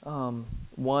is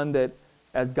one that,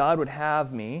 as God would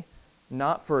have me,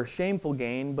 not for shameful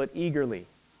gain, but eagerly.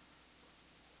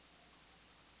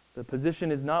 The position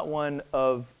is not one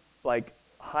of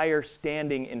higher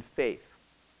standing in faith.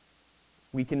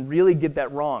 We can really get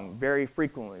that wrong very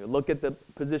frequently. Look at the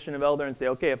position of elder and say,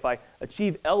 okay, if I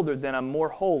achieve elder, then I'm more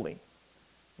holy.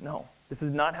 No, this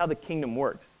is not how the kingdom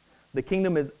works. The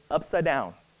kingdom is upside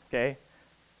down, okay?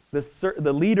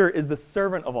 The leader is the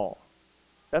servant of all.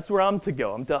 That's where I'm to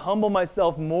go. I'm to humble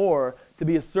myself more to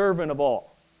be a servant of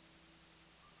all.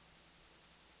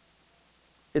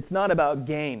 It's not about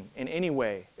gain in any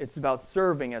way. It's about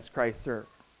serving as Christ served.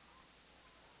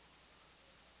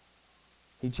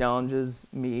 He challenges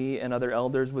me and other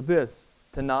elders with this,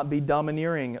 to not be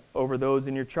domineering over those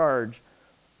in your charge,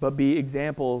 but be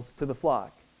examples to the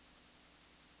flock.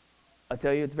 I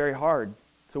tell you, it's very hard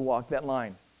to walk that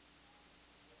line.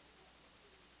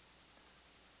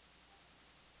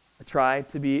 I try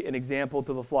to be an example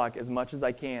to the flock as much as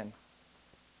I can.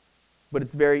 But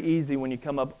it's very easy when you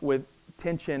come up with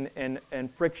tension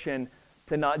and friction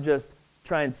to not just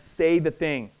try and say the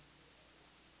thing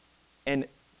and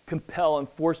compel and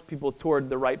force people toward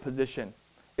the right position.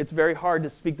 It's very hard to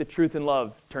speak the truth in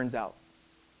love, turns out.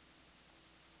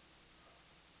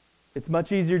 It's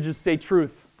much easier to just say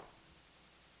truth.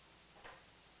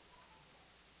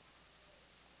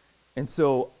 And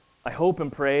so I hope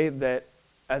and pray that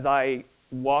as I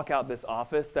walk out this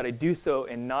office, that I do so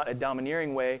in not a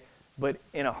domineering way, but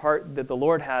in a heart that the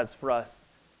Lord has for us,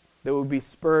 that would be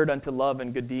spurred unto love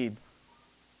and good deeds.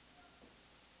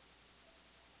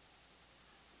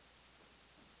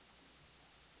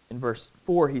 In verse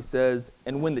 4, he says,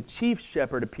 "And when the chief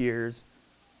shepherd appears,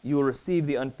 you will receive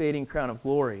the unfading crown of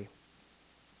glory."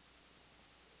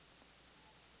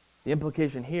 The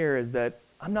implication here is that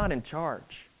I'm not in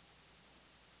charge.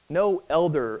 No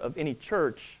elder of any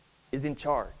church is in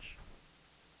charge.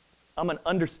 I'm an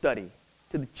understudy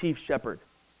to the chief shepherd.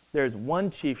 There is one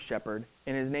chief shepherd,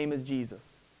 and his name is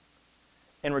Jesus.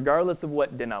 And regardless of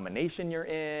what denomination you're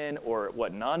in or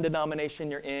what non-denomination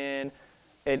you're in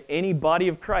any body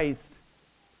of Christ,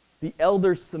 the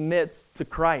elder submits to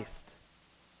Christ.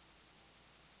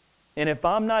 And if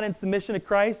I'm not in submission to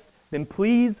Christ, then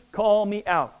please call me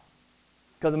out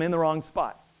because I'm in the wrong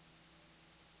spot.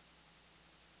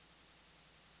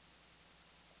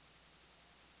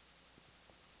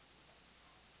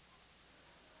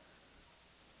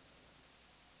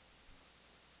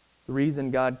 The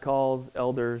reason God calls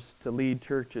elders to lead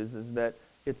churches is that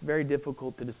it's very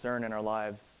difficult to discern in our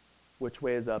lives which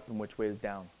way is up and which way is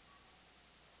down.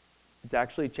 It's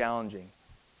actually challenging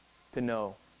to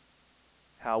know,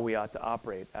 how we ought to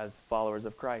operate as followers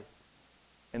of Christ.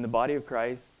 And the body of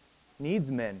Christ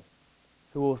needs men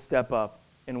who will step up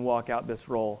and walk out this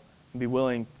role and be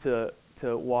willing to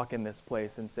walk in this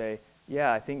place and say,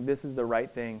 yeah, I think this is the right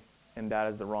thing and that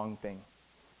is the wrong thing.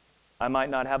 I might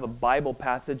not have a Bible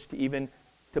passage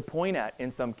to point at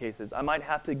in some cases. I might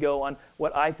have to go on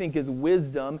what I think is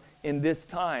wisdom in this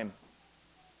time.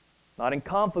 Not in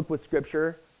conflict with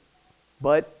Scripture,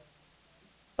 but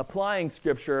applying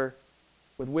Scripture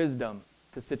with wisdom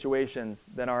to situations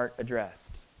that aren't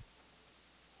addressed.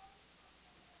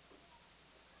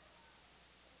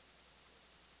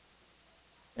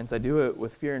 And so I do it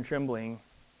with fear and trembling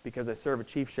because I serve a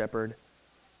chief shepherd.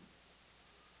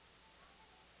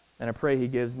 And I pray he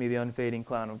gives me the unfading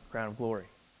crown of glory.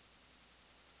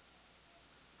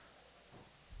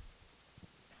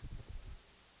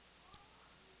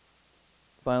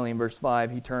 Finally, in verse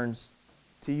 5, he turns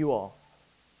to you all.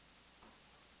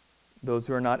 Those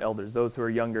who are not elders, those who are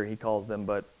younger, he calls them,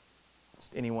 but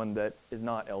just anyone that is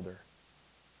not elder.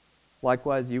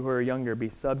 Likewise, you who are younger, be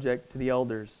subject to the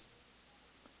elders.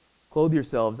 Clothe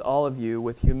yourselves, all of you,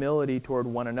 with humility toward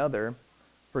one another,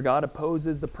 for God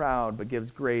opposes the proud, but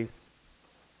gives grace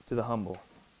to the humble.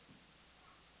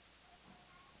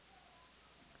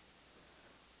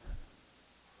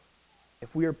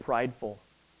 If we are prideful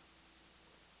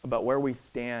about where we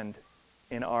stand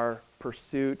in our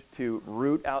pursuit to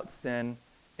root out sin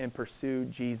and pursue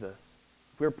Jesus,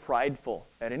 if we're prideful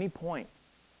at any point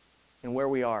in where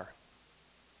we are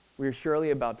surely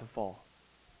about to fall.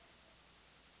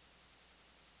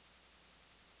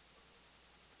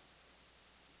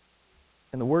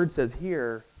 And the word says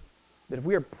here that if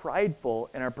we are prideful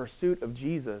in our pursuit of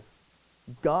Jesus,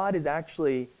 God is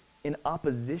actually in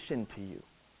opposition to you.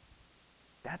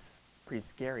 That's pretty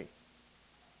scary.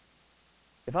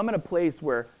 If I'm in a place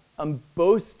where I'm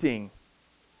boasting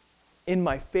in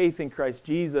my faith in Christ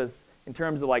Jesus in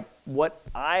terms of like what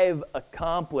I've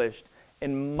accomplished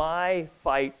in my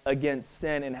fight against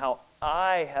sin and how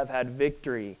I have had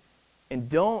victory, and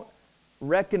don't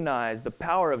recognize the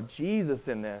power of Jesus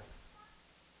in this,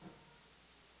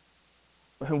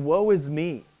 and woe is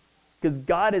me, because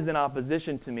God is in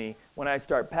opposition to me when I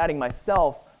start patting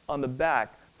myself on the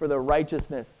back for the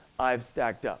righteousness I've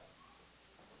stacked up.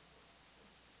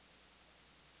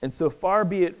 And so far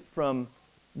be it from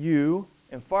you,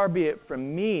 and far be it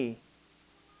from me,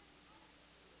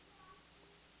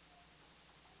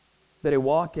 that I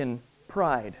walk in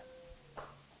pride,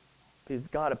 because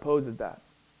God opposes that.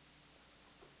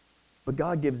 But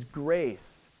God gives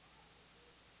grace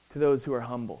to those who are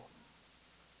humble.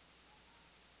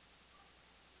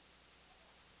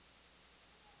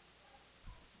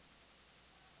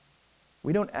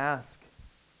 We don't ask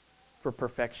for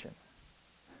perfection.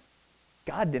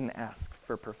 God didn't ask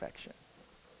for perfection.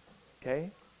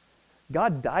 Okay?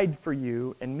 God died for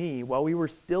you and me while we were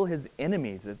still his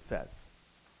enemies, it says.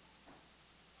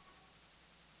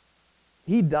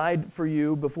 He died for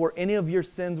you before any of your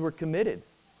sins were committed.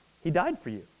 He died for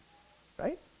you,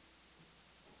 right?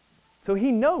 So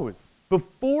he knows.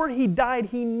 Before he died,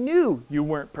 he knew you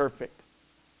weren't perfect.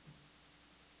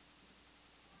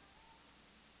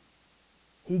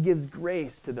 He gives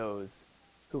grace to those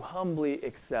who humbly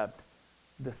accept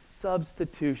the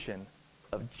substitution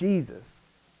of Jesus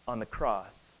on the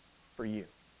cross for you.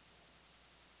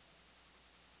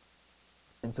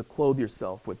 And so clothe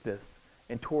yourself with this.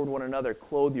 And toward one another,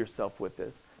 clothe yourself with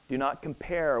this. Do not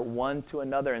compare one to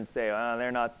another and say, oh,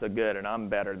 they're not so good and I'm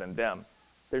better than them.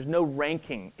 There's no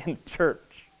ranking in the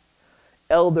church.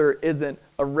 Elder isn't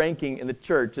a ranking in the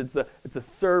church. It's a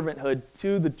servanthood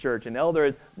to the church. An elder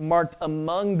is marked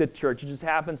among the church. It just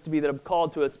happens to be that I'm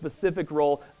called to a specific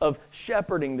role of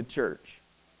shepherding the church.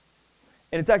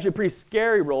 And it's actually a pretty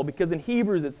scary role because in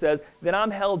Hebrews it says that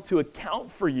I'm held to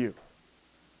account for you.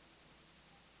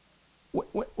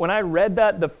 When I read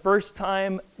that the first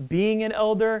time being an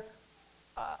elder,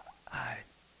 I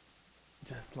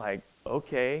just like,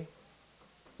 okay,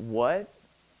 what?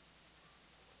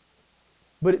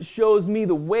 But it shows me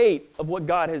the weight of what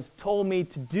God has told me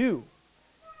to do.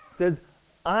 It says,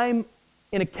 I'm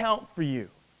in account for you.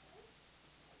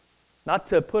 Not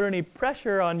to put any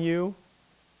pressure on you,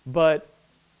 but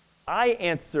I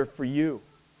answer for you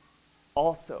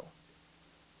also.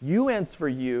 You answer for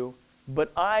you,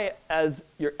 but I, as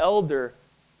your elder,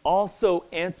 also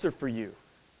answer for you.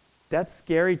 That's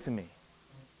scary to me.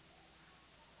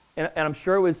 And I'm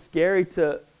sure it was scary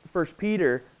to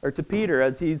Peter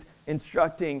as he's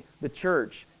instructing the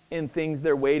church in things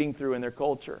they're wading through in their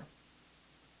culture.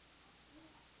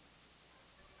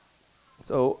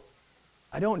 So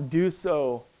I don't do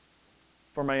so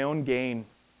for my own gain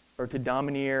or to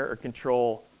domineer or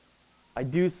control. I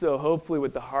do so hopefully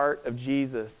with the heart of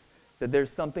Jesus, that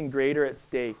there's something greater at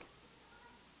stake.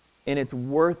 And it's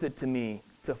worth it to me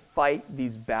to fight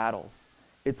these battles.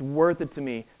 It's worth it to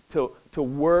me to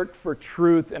work for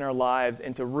truth in our lives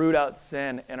and to root out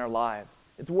sin in our lives.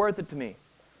 It's worth it to me.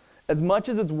 As much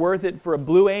as it's worth it for a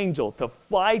blue angel to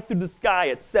fly through the sky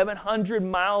at 700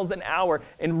 miles an hour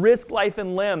and risk life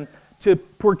and limb to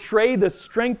portray the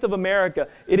strength of America,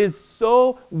 it is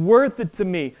so worth it to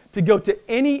me to go to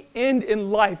any end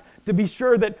in life to be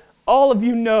sure that all of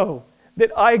you know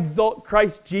that I exalt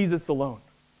Christ Jesus alone.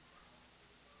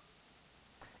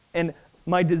 And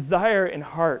my desire and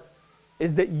heart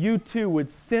is that you too would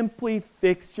simply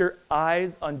fix your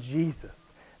eyes on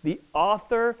Jesus, the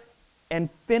author and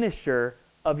finisher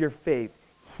of your faith.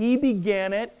 He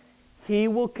began it, He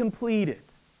will complete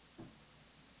it.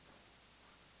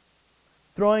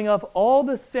 Throwing off all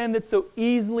the sin that so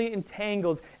easily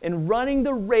entangles and running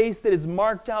the race that is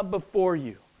marked out before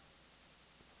you.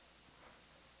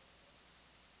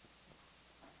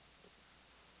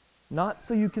 Not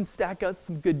so you can stack up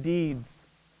some good deeds,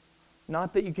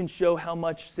 not that you can show how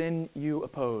much sin you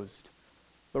opposed,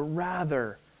 but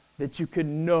rather that you could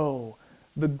know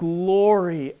the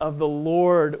glory of the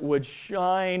Lord would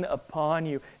shine upon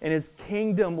you and His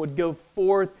kingdom would go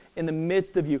forth in the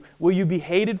midst of you. Will you be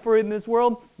hated for it in this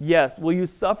world? Yes. Will you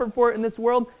suffer for it in this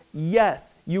world?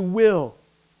 Yes, you will.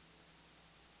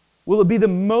 Will it be the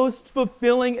most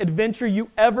fulfilling adventure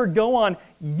you ever go on?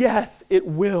 Yes, it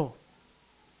will.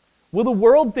 Will the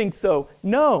world think so?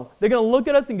 No. They're going to look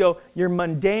at us and go, you're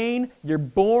mundane, you're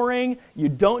boring, you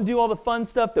don't do all the fun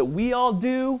stuff that we all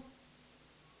do.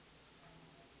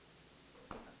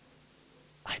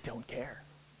 I don't care.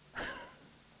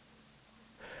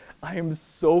 I am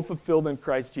so fulfilled in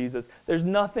Christ Jesus. There's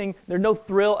no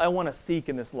thrill I want to seek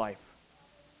in this life.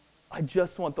 I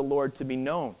just want the Lord to be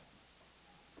known.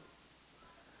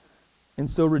 And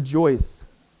so rejoice.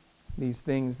 These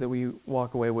things that we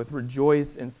walk away with.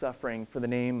 Rejoice in suffering for the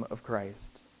name of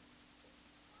Christ.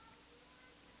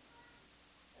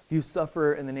 If you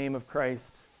suffer in the name of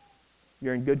Christ,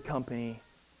 you're in good company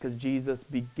because Jesus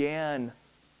began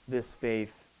this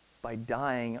faith by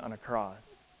dying on a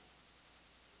cross.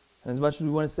 And as much as we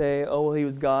want to say, oh, well, He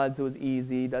was God, so it was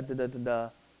easy, da-da-da-da-da.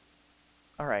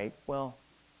 All right, well,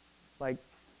 like,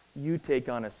 you take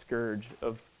on a scourge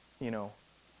of,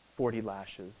 40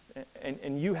 lashes,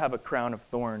 and you have a crown of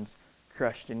thorns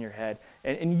crushed in your head,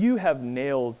 and you have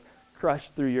nails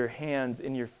crushed through your hands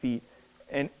and your feet,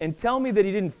 and tell me that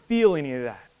He didn't feel any of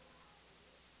that.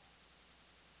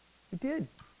 He did.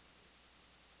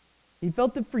 He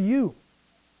felt it for you.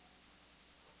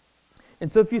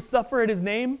 And so if you suffer at His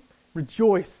name,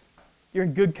 rejoice. You're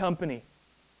in good company.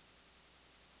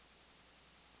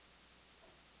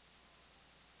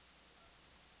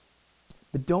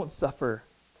 But don't suffer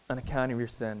on account of your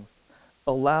sin.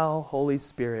 Allow Holy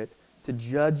Spirit to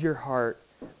judge your heart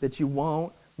that you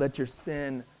won't let your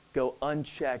sin go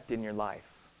unchecked in your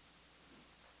life.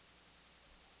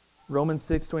 Romans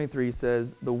 6:23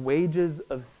 says, the wages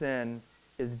of sin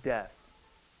is death.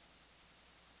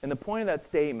 And the point of that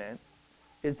statement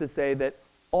is to say that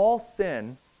all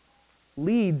sin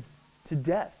leads to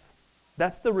death.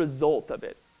 That's the result of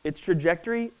it. Its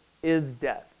trajectory is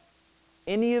death.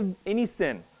 Any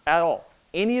sin at all.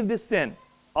 Any of this sin,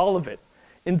 all of it,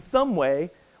 in some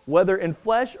way, whether in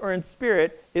flesh or in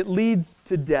spirit, it leads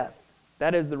to death.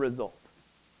 That is the result.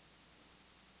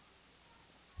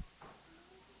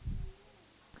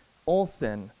 All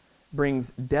sin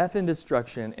brings death and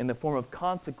destruction in the form of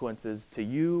consequences to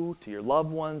you, to your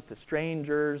loved ones, to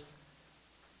strangers.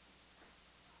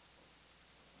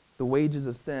 The wages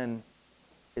of sin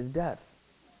is death.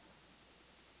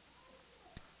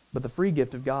 But the free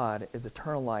gift of God is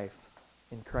eternal life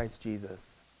in Christ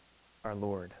Jesus, our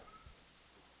Lord.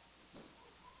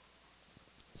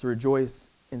 So rejoice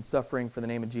in suffering for the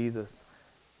name of Jesus,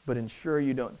 but ensure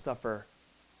you don't suffer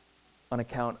on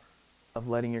account of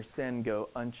letting your sin go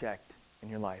unchecked in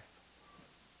your life.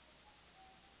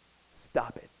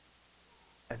 Stop it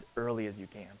as early as you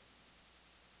can.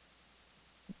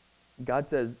 God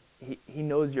says He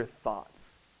knows your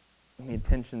thoughts and the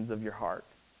intentions of your heart.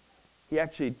 He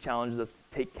actually challenges us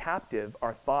to take captive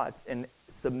our thoughts and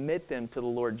submit them to the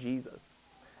Lord Jesus.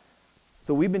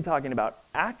 So we've been talking about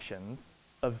actions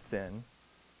of sin,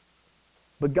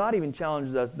 but God even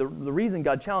challenges us. The reason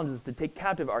God challenges us to take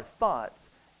captive our thoughts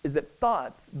is that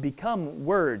thoughts become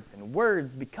words, and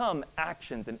words become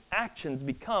actions, and actions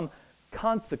become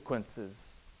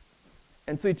consequences.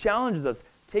 And so He challenges us,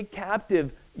 take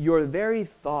captive your very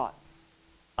thoughts.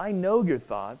 I know your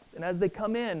thoughts, and as they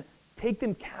come in, Take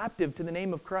them captive to the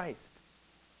name of Christ.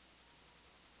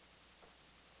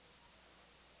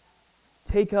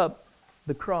 Take up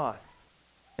the cross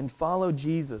and follow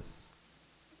Jesus.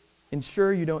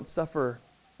 Ensure you don't suffer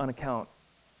on account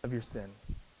of your sin.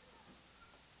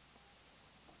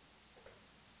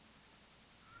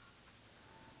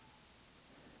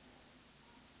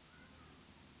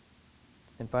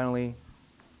 And finally,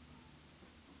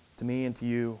 to me and to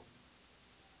you,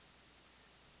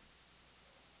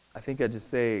 I think I'd just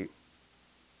say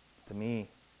to me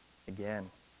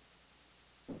again,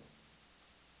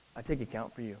 I take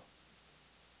account for you.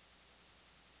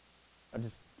 I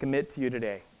just commit to you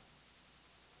today.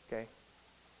 Okay?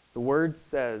 The word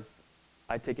says,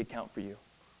 I take account for you.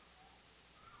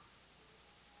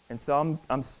 And so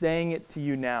I'm saying it to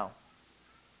you now.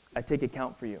 I take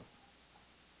account for you.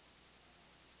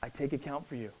 I take account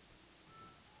for you.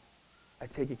 I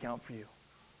take account for you.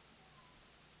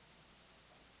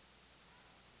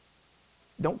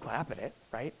 Don't clap at it,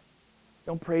 right?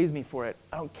 Don't praise me for it.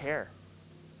 I don't care.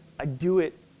 I do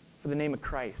it for the name of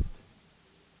Christ.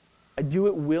 I do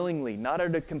it willingly, not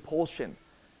out of compulsion.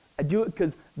 I do it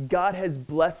because God has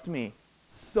blessed me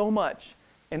so much,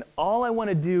 and all I want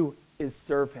to do is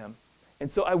serve him.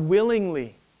 And so I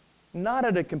willingly, not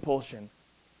out of compulsion,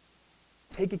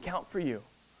 take account for you.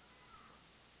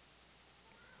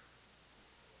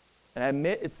 And I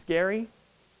admit it's scary,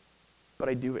 but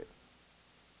I do it.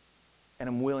 And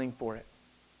I'm willing for it.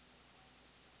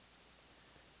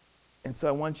 And so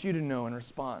I want you to know in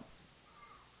response,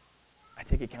 I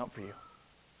take account for you.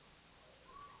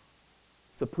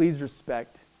 So please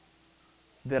respect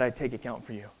that I take account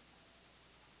for you.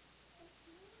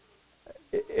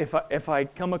 If I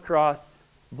come across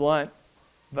blunt,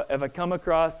 if I come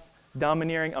across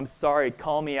domineering, I'm sorry,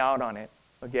 call me out on it,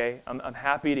 okay? I'm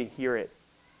happy to hear it.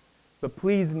 But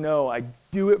please know I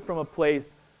do it from a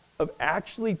place of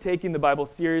actually taking the Bible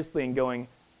seriously and going,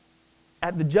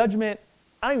 at the judgment,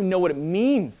 I don't even know what it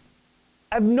means.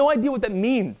 I have no idea what that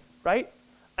means, right?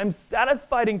 I'm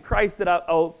satisfied in Christ that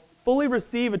I'll fully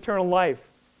receive eternal life.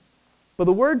 But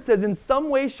the word says in some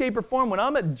way, shape, or form, when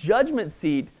I'm at judgment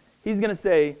seat, he's going to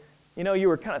say, you know, you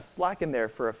were kind of slacking there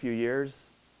for a few years,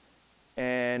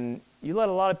 and you let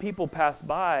a lot of people pass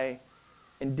by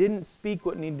and didn't speak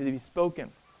what needed to be spoken.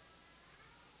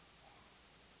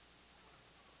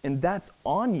 And that's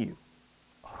on you.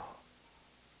 Oh,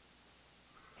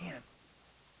 man.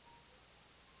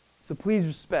 So please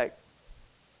respect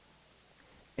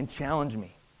and challenge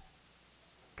me,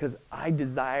 because I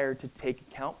desire to take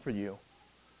account for you,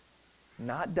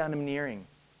 not domineering,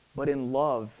 but in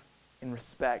love and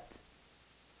respect,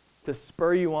 to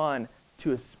spur you on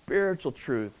to a spiritual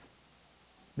truth,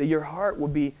 that your heart will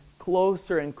be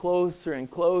closer and closer and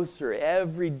closer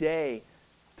every day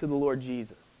to the Lord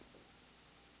Jesus.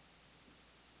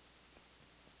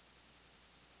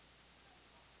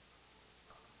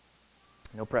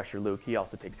 No pressure, Luke. He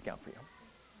also takes account for you.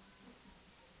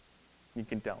 You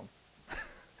can tell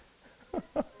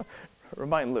him.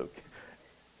 Remind Luke.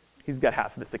 He's got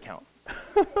half of this account.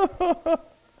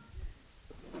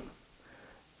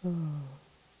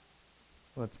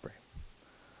 Let's pray.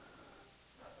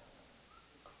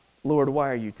 Lord, why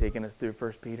are you taking us through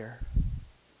 1 Peter?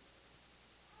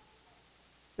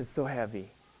 It's so heavy.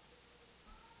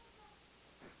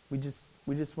 We just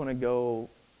want to go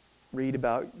read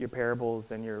about your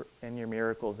parables and your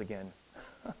miracles again.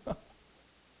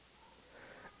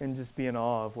 And just be in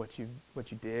awe of what you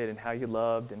did and how you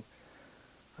loved. And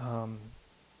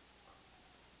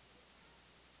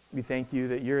we thank you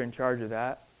that you're in charge of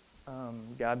that.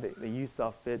 God, that you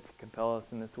saw fit to compel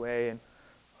us in this way. And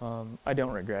I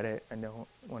don't regret it. I don't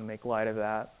want to make light of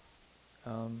that.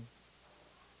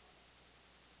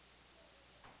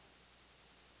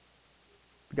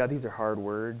 God, these are hard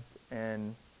words,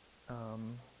 and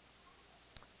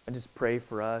I just pray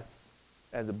for us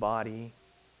as a body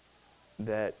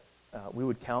that we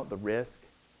would count the risk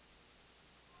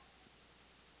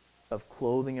of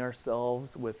clothing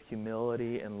ourselves with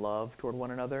humility and love toward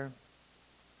one another,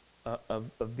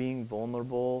 of being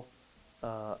vulnerable,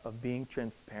 of being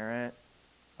transparent,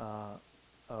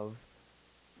 of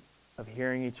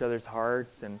hearing each other's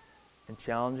hearts and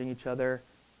challenging each other.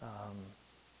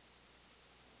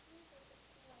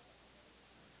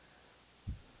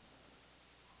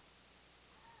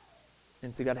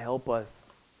 And so God, help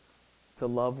us to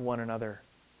love one another,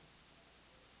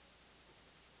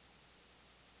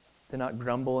 to not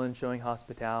grumble in showing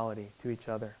hospitality to each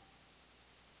other,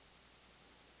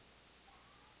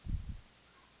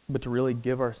 but to really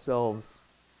give ourselves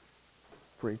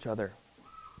for each other.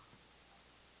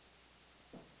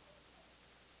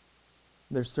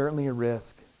 There's certainly a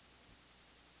risk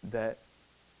that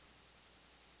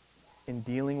in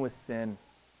dealing with sin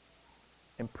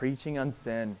and preaching on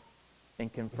sin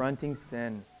and confronting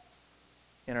sin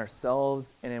in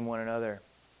ourselves and in one another,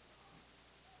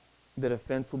 that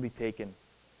offense will be taken,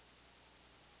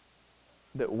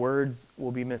 that words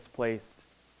will be misplaced,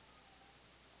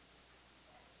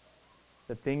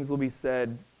 that things will be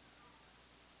said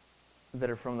that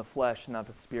are from the flesh, not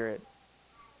the Spirit.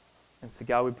 And so,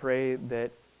 God, we pray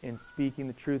that in speaking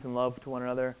the truth and love to one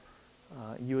another,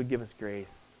 you would give us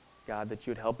grace, God, that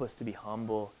you would help us to be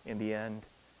humble in the end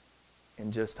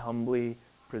and just humbly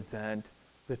present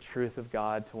the truth of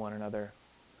God to one another.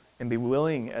 And be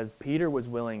willing, as Peter was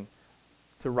willing,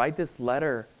 to write this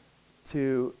letter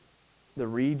to the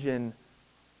region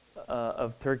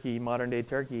of Turkey, modern-day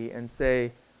Turkey, and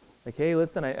say, like, hey,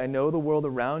 listen, I know the world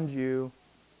around you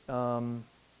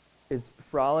is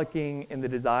frolicking in the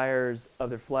desires of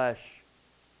their flesh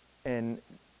and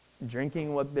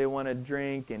drinking what they want to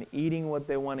drink and eating what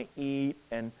they want to eat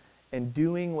and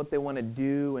doing what they want to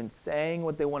do and saying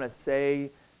what they want to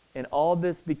say, and all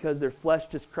this because their flesh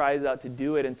just cries out to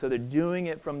do it, and so they're doing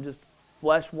it from just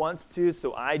flesh wants to,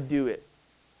 so I do it.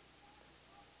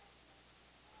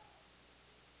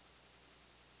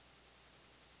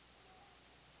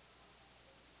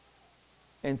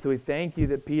 And so we thank you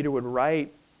that Peter would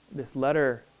write this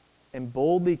letter and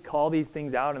boldly call these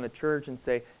things out in the church and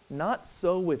say, not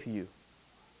so with you.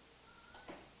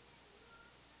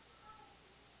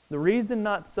 The reason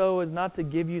not so is not to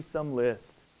give you some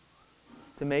list,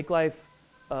 to make life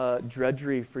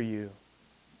drudgery for you,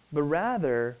 but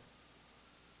rather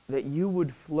that you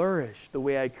would flourish the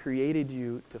way I created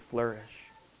you to flourish.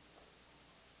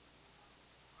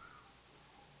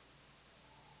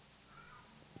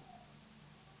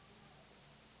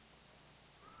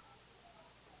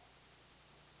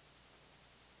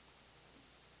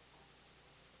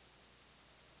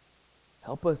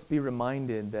 Help us be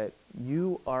reminded that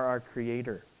you are our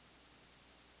Creator,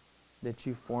 that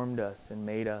you formed us and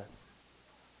made us,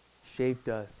 shaped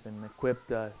us and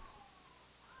equipped us.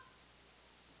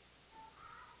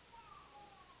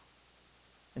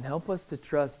 And help us to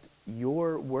trust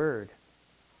your word.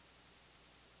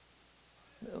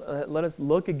 Let us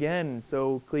look again,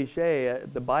 so cliche,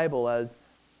 at the Bible as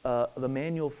the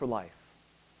manual for life.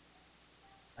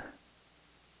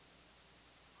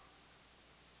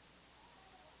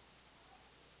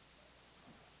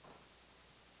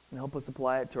 And help us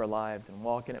apply it to our lives and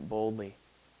walk in it boldly.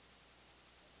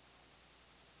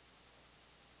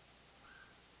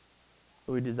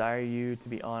 We desire you to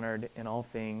be honored in all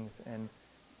things, and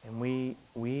we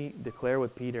declare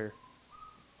with Peter,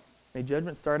 may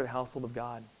judgment start at the household of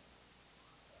God.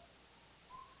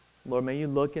 Lord, may you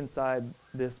look inside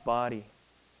this body,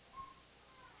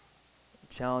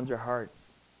 challenge our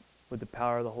hearts with the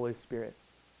power of the Holy Spirit.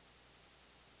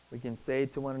 We can say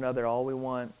to one another all we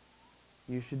want,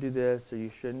 you should do this or you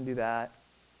shouldn't do that.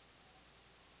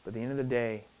 But at the end of the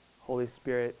day, Holy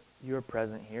Spirit, you are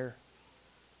present here.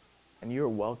 And you are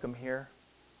welcome here.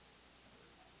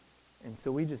 And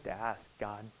so we just ask,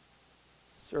 God,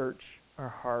 search our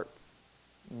hearts,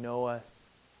 know us,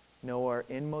 know our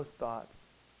inmost thoughts,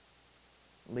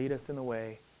 lead us in the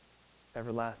way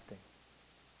everlasting.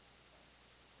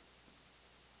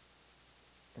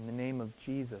 In the name of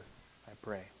Jesus, I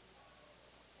pray.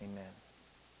 Amen.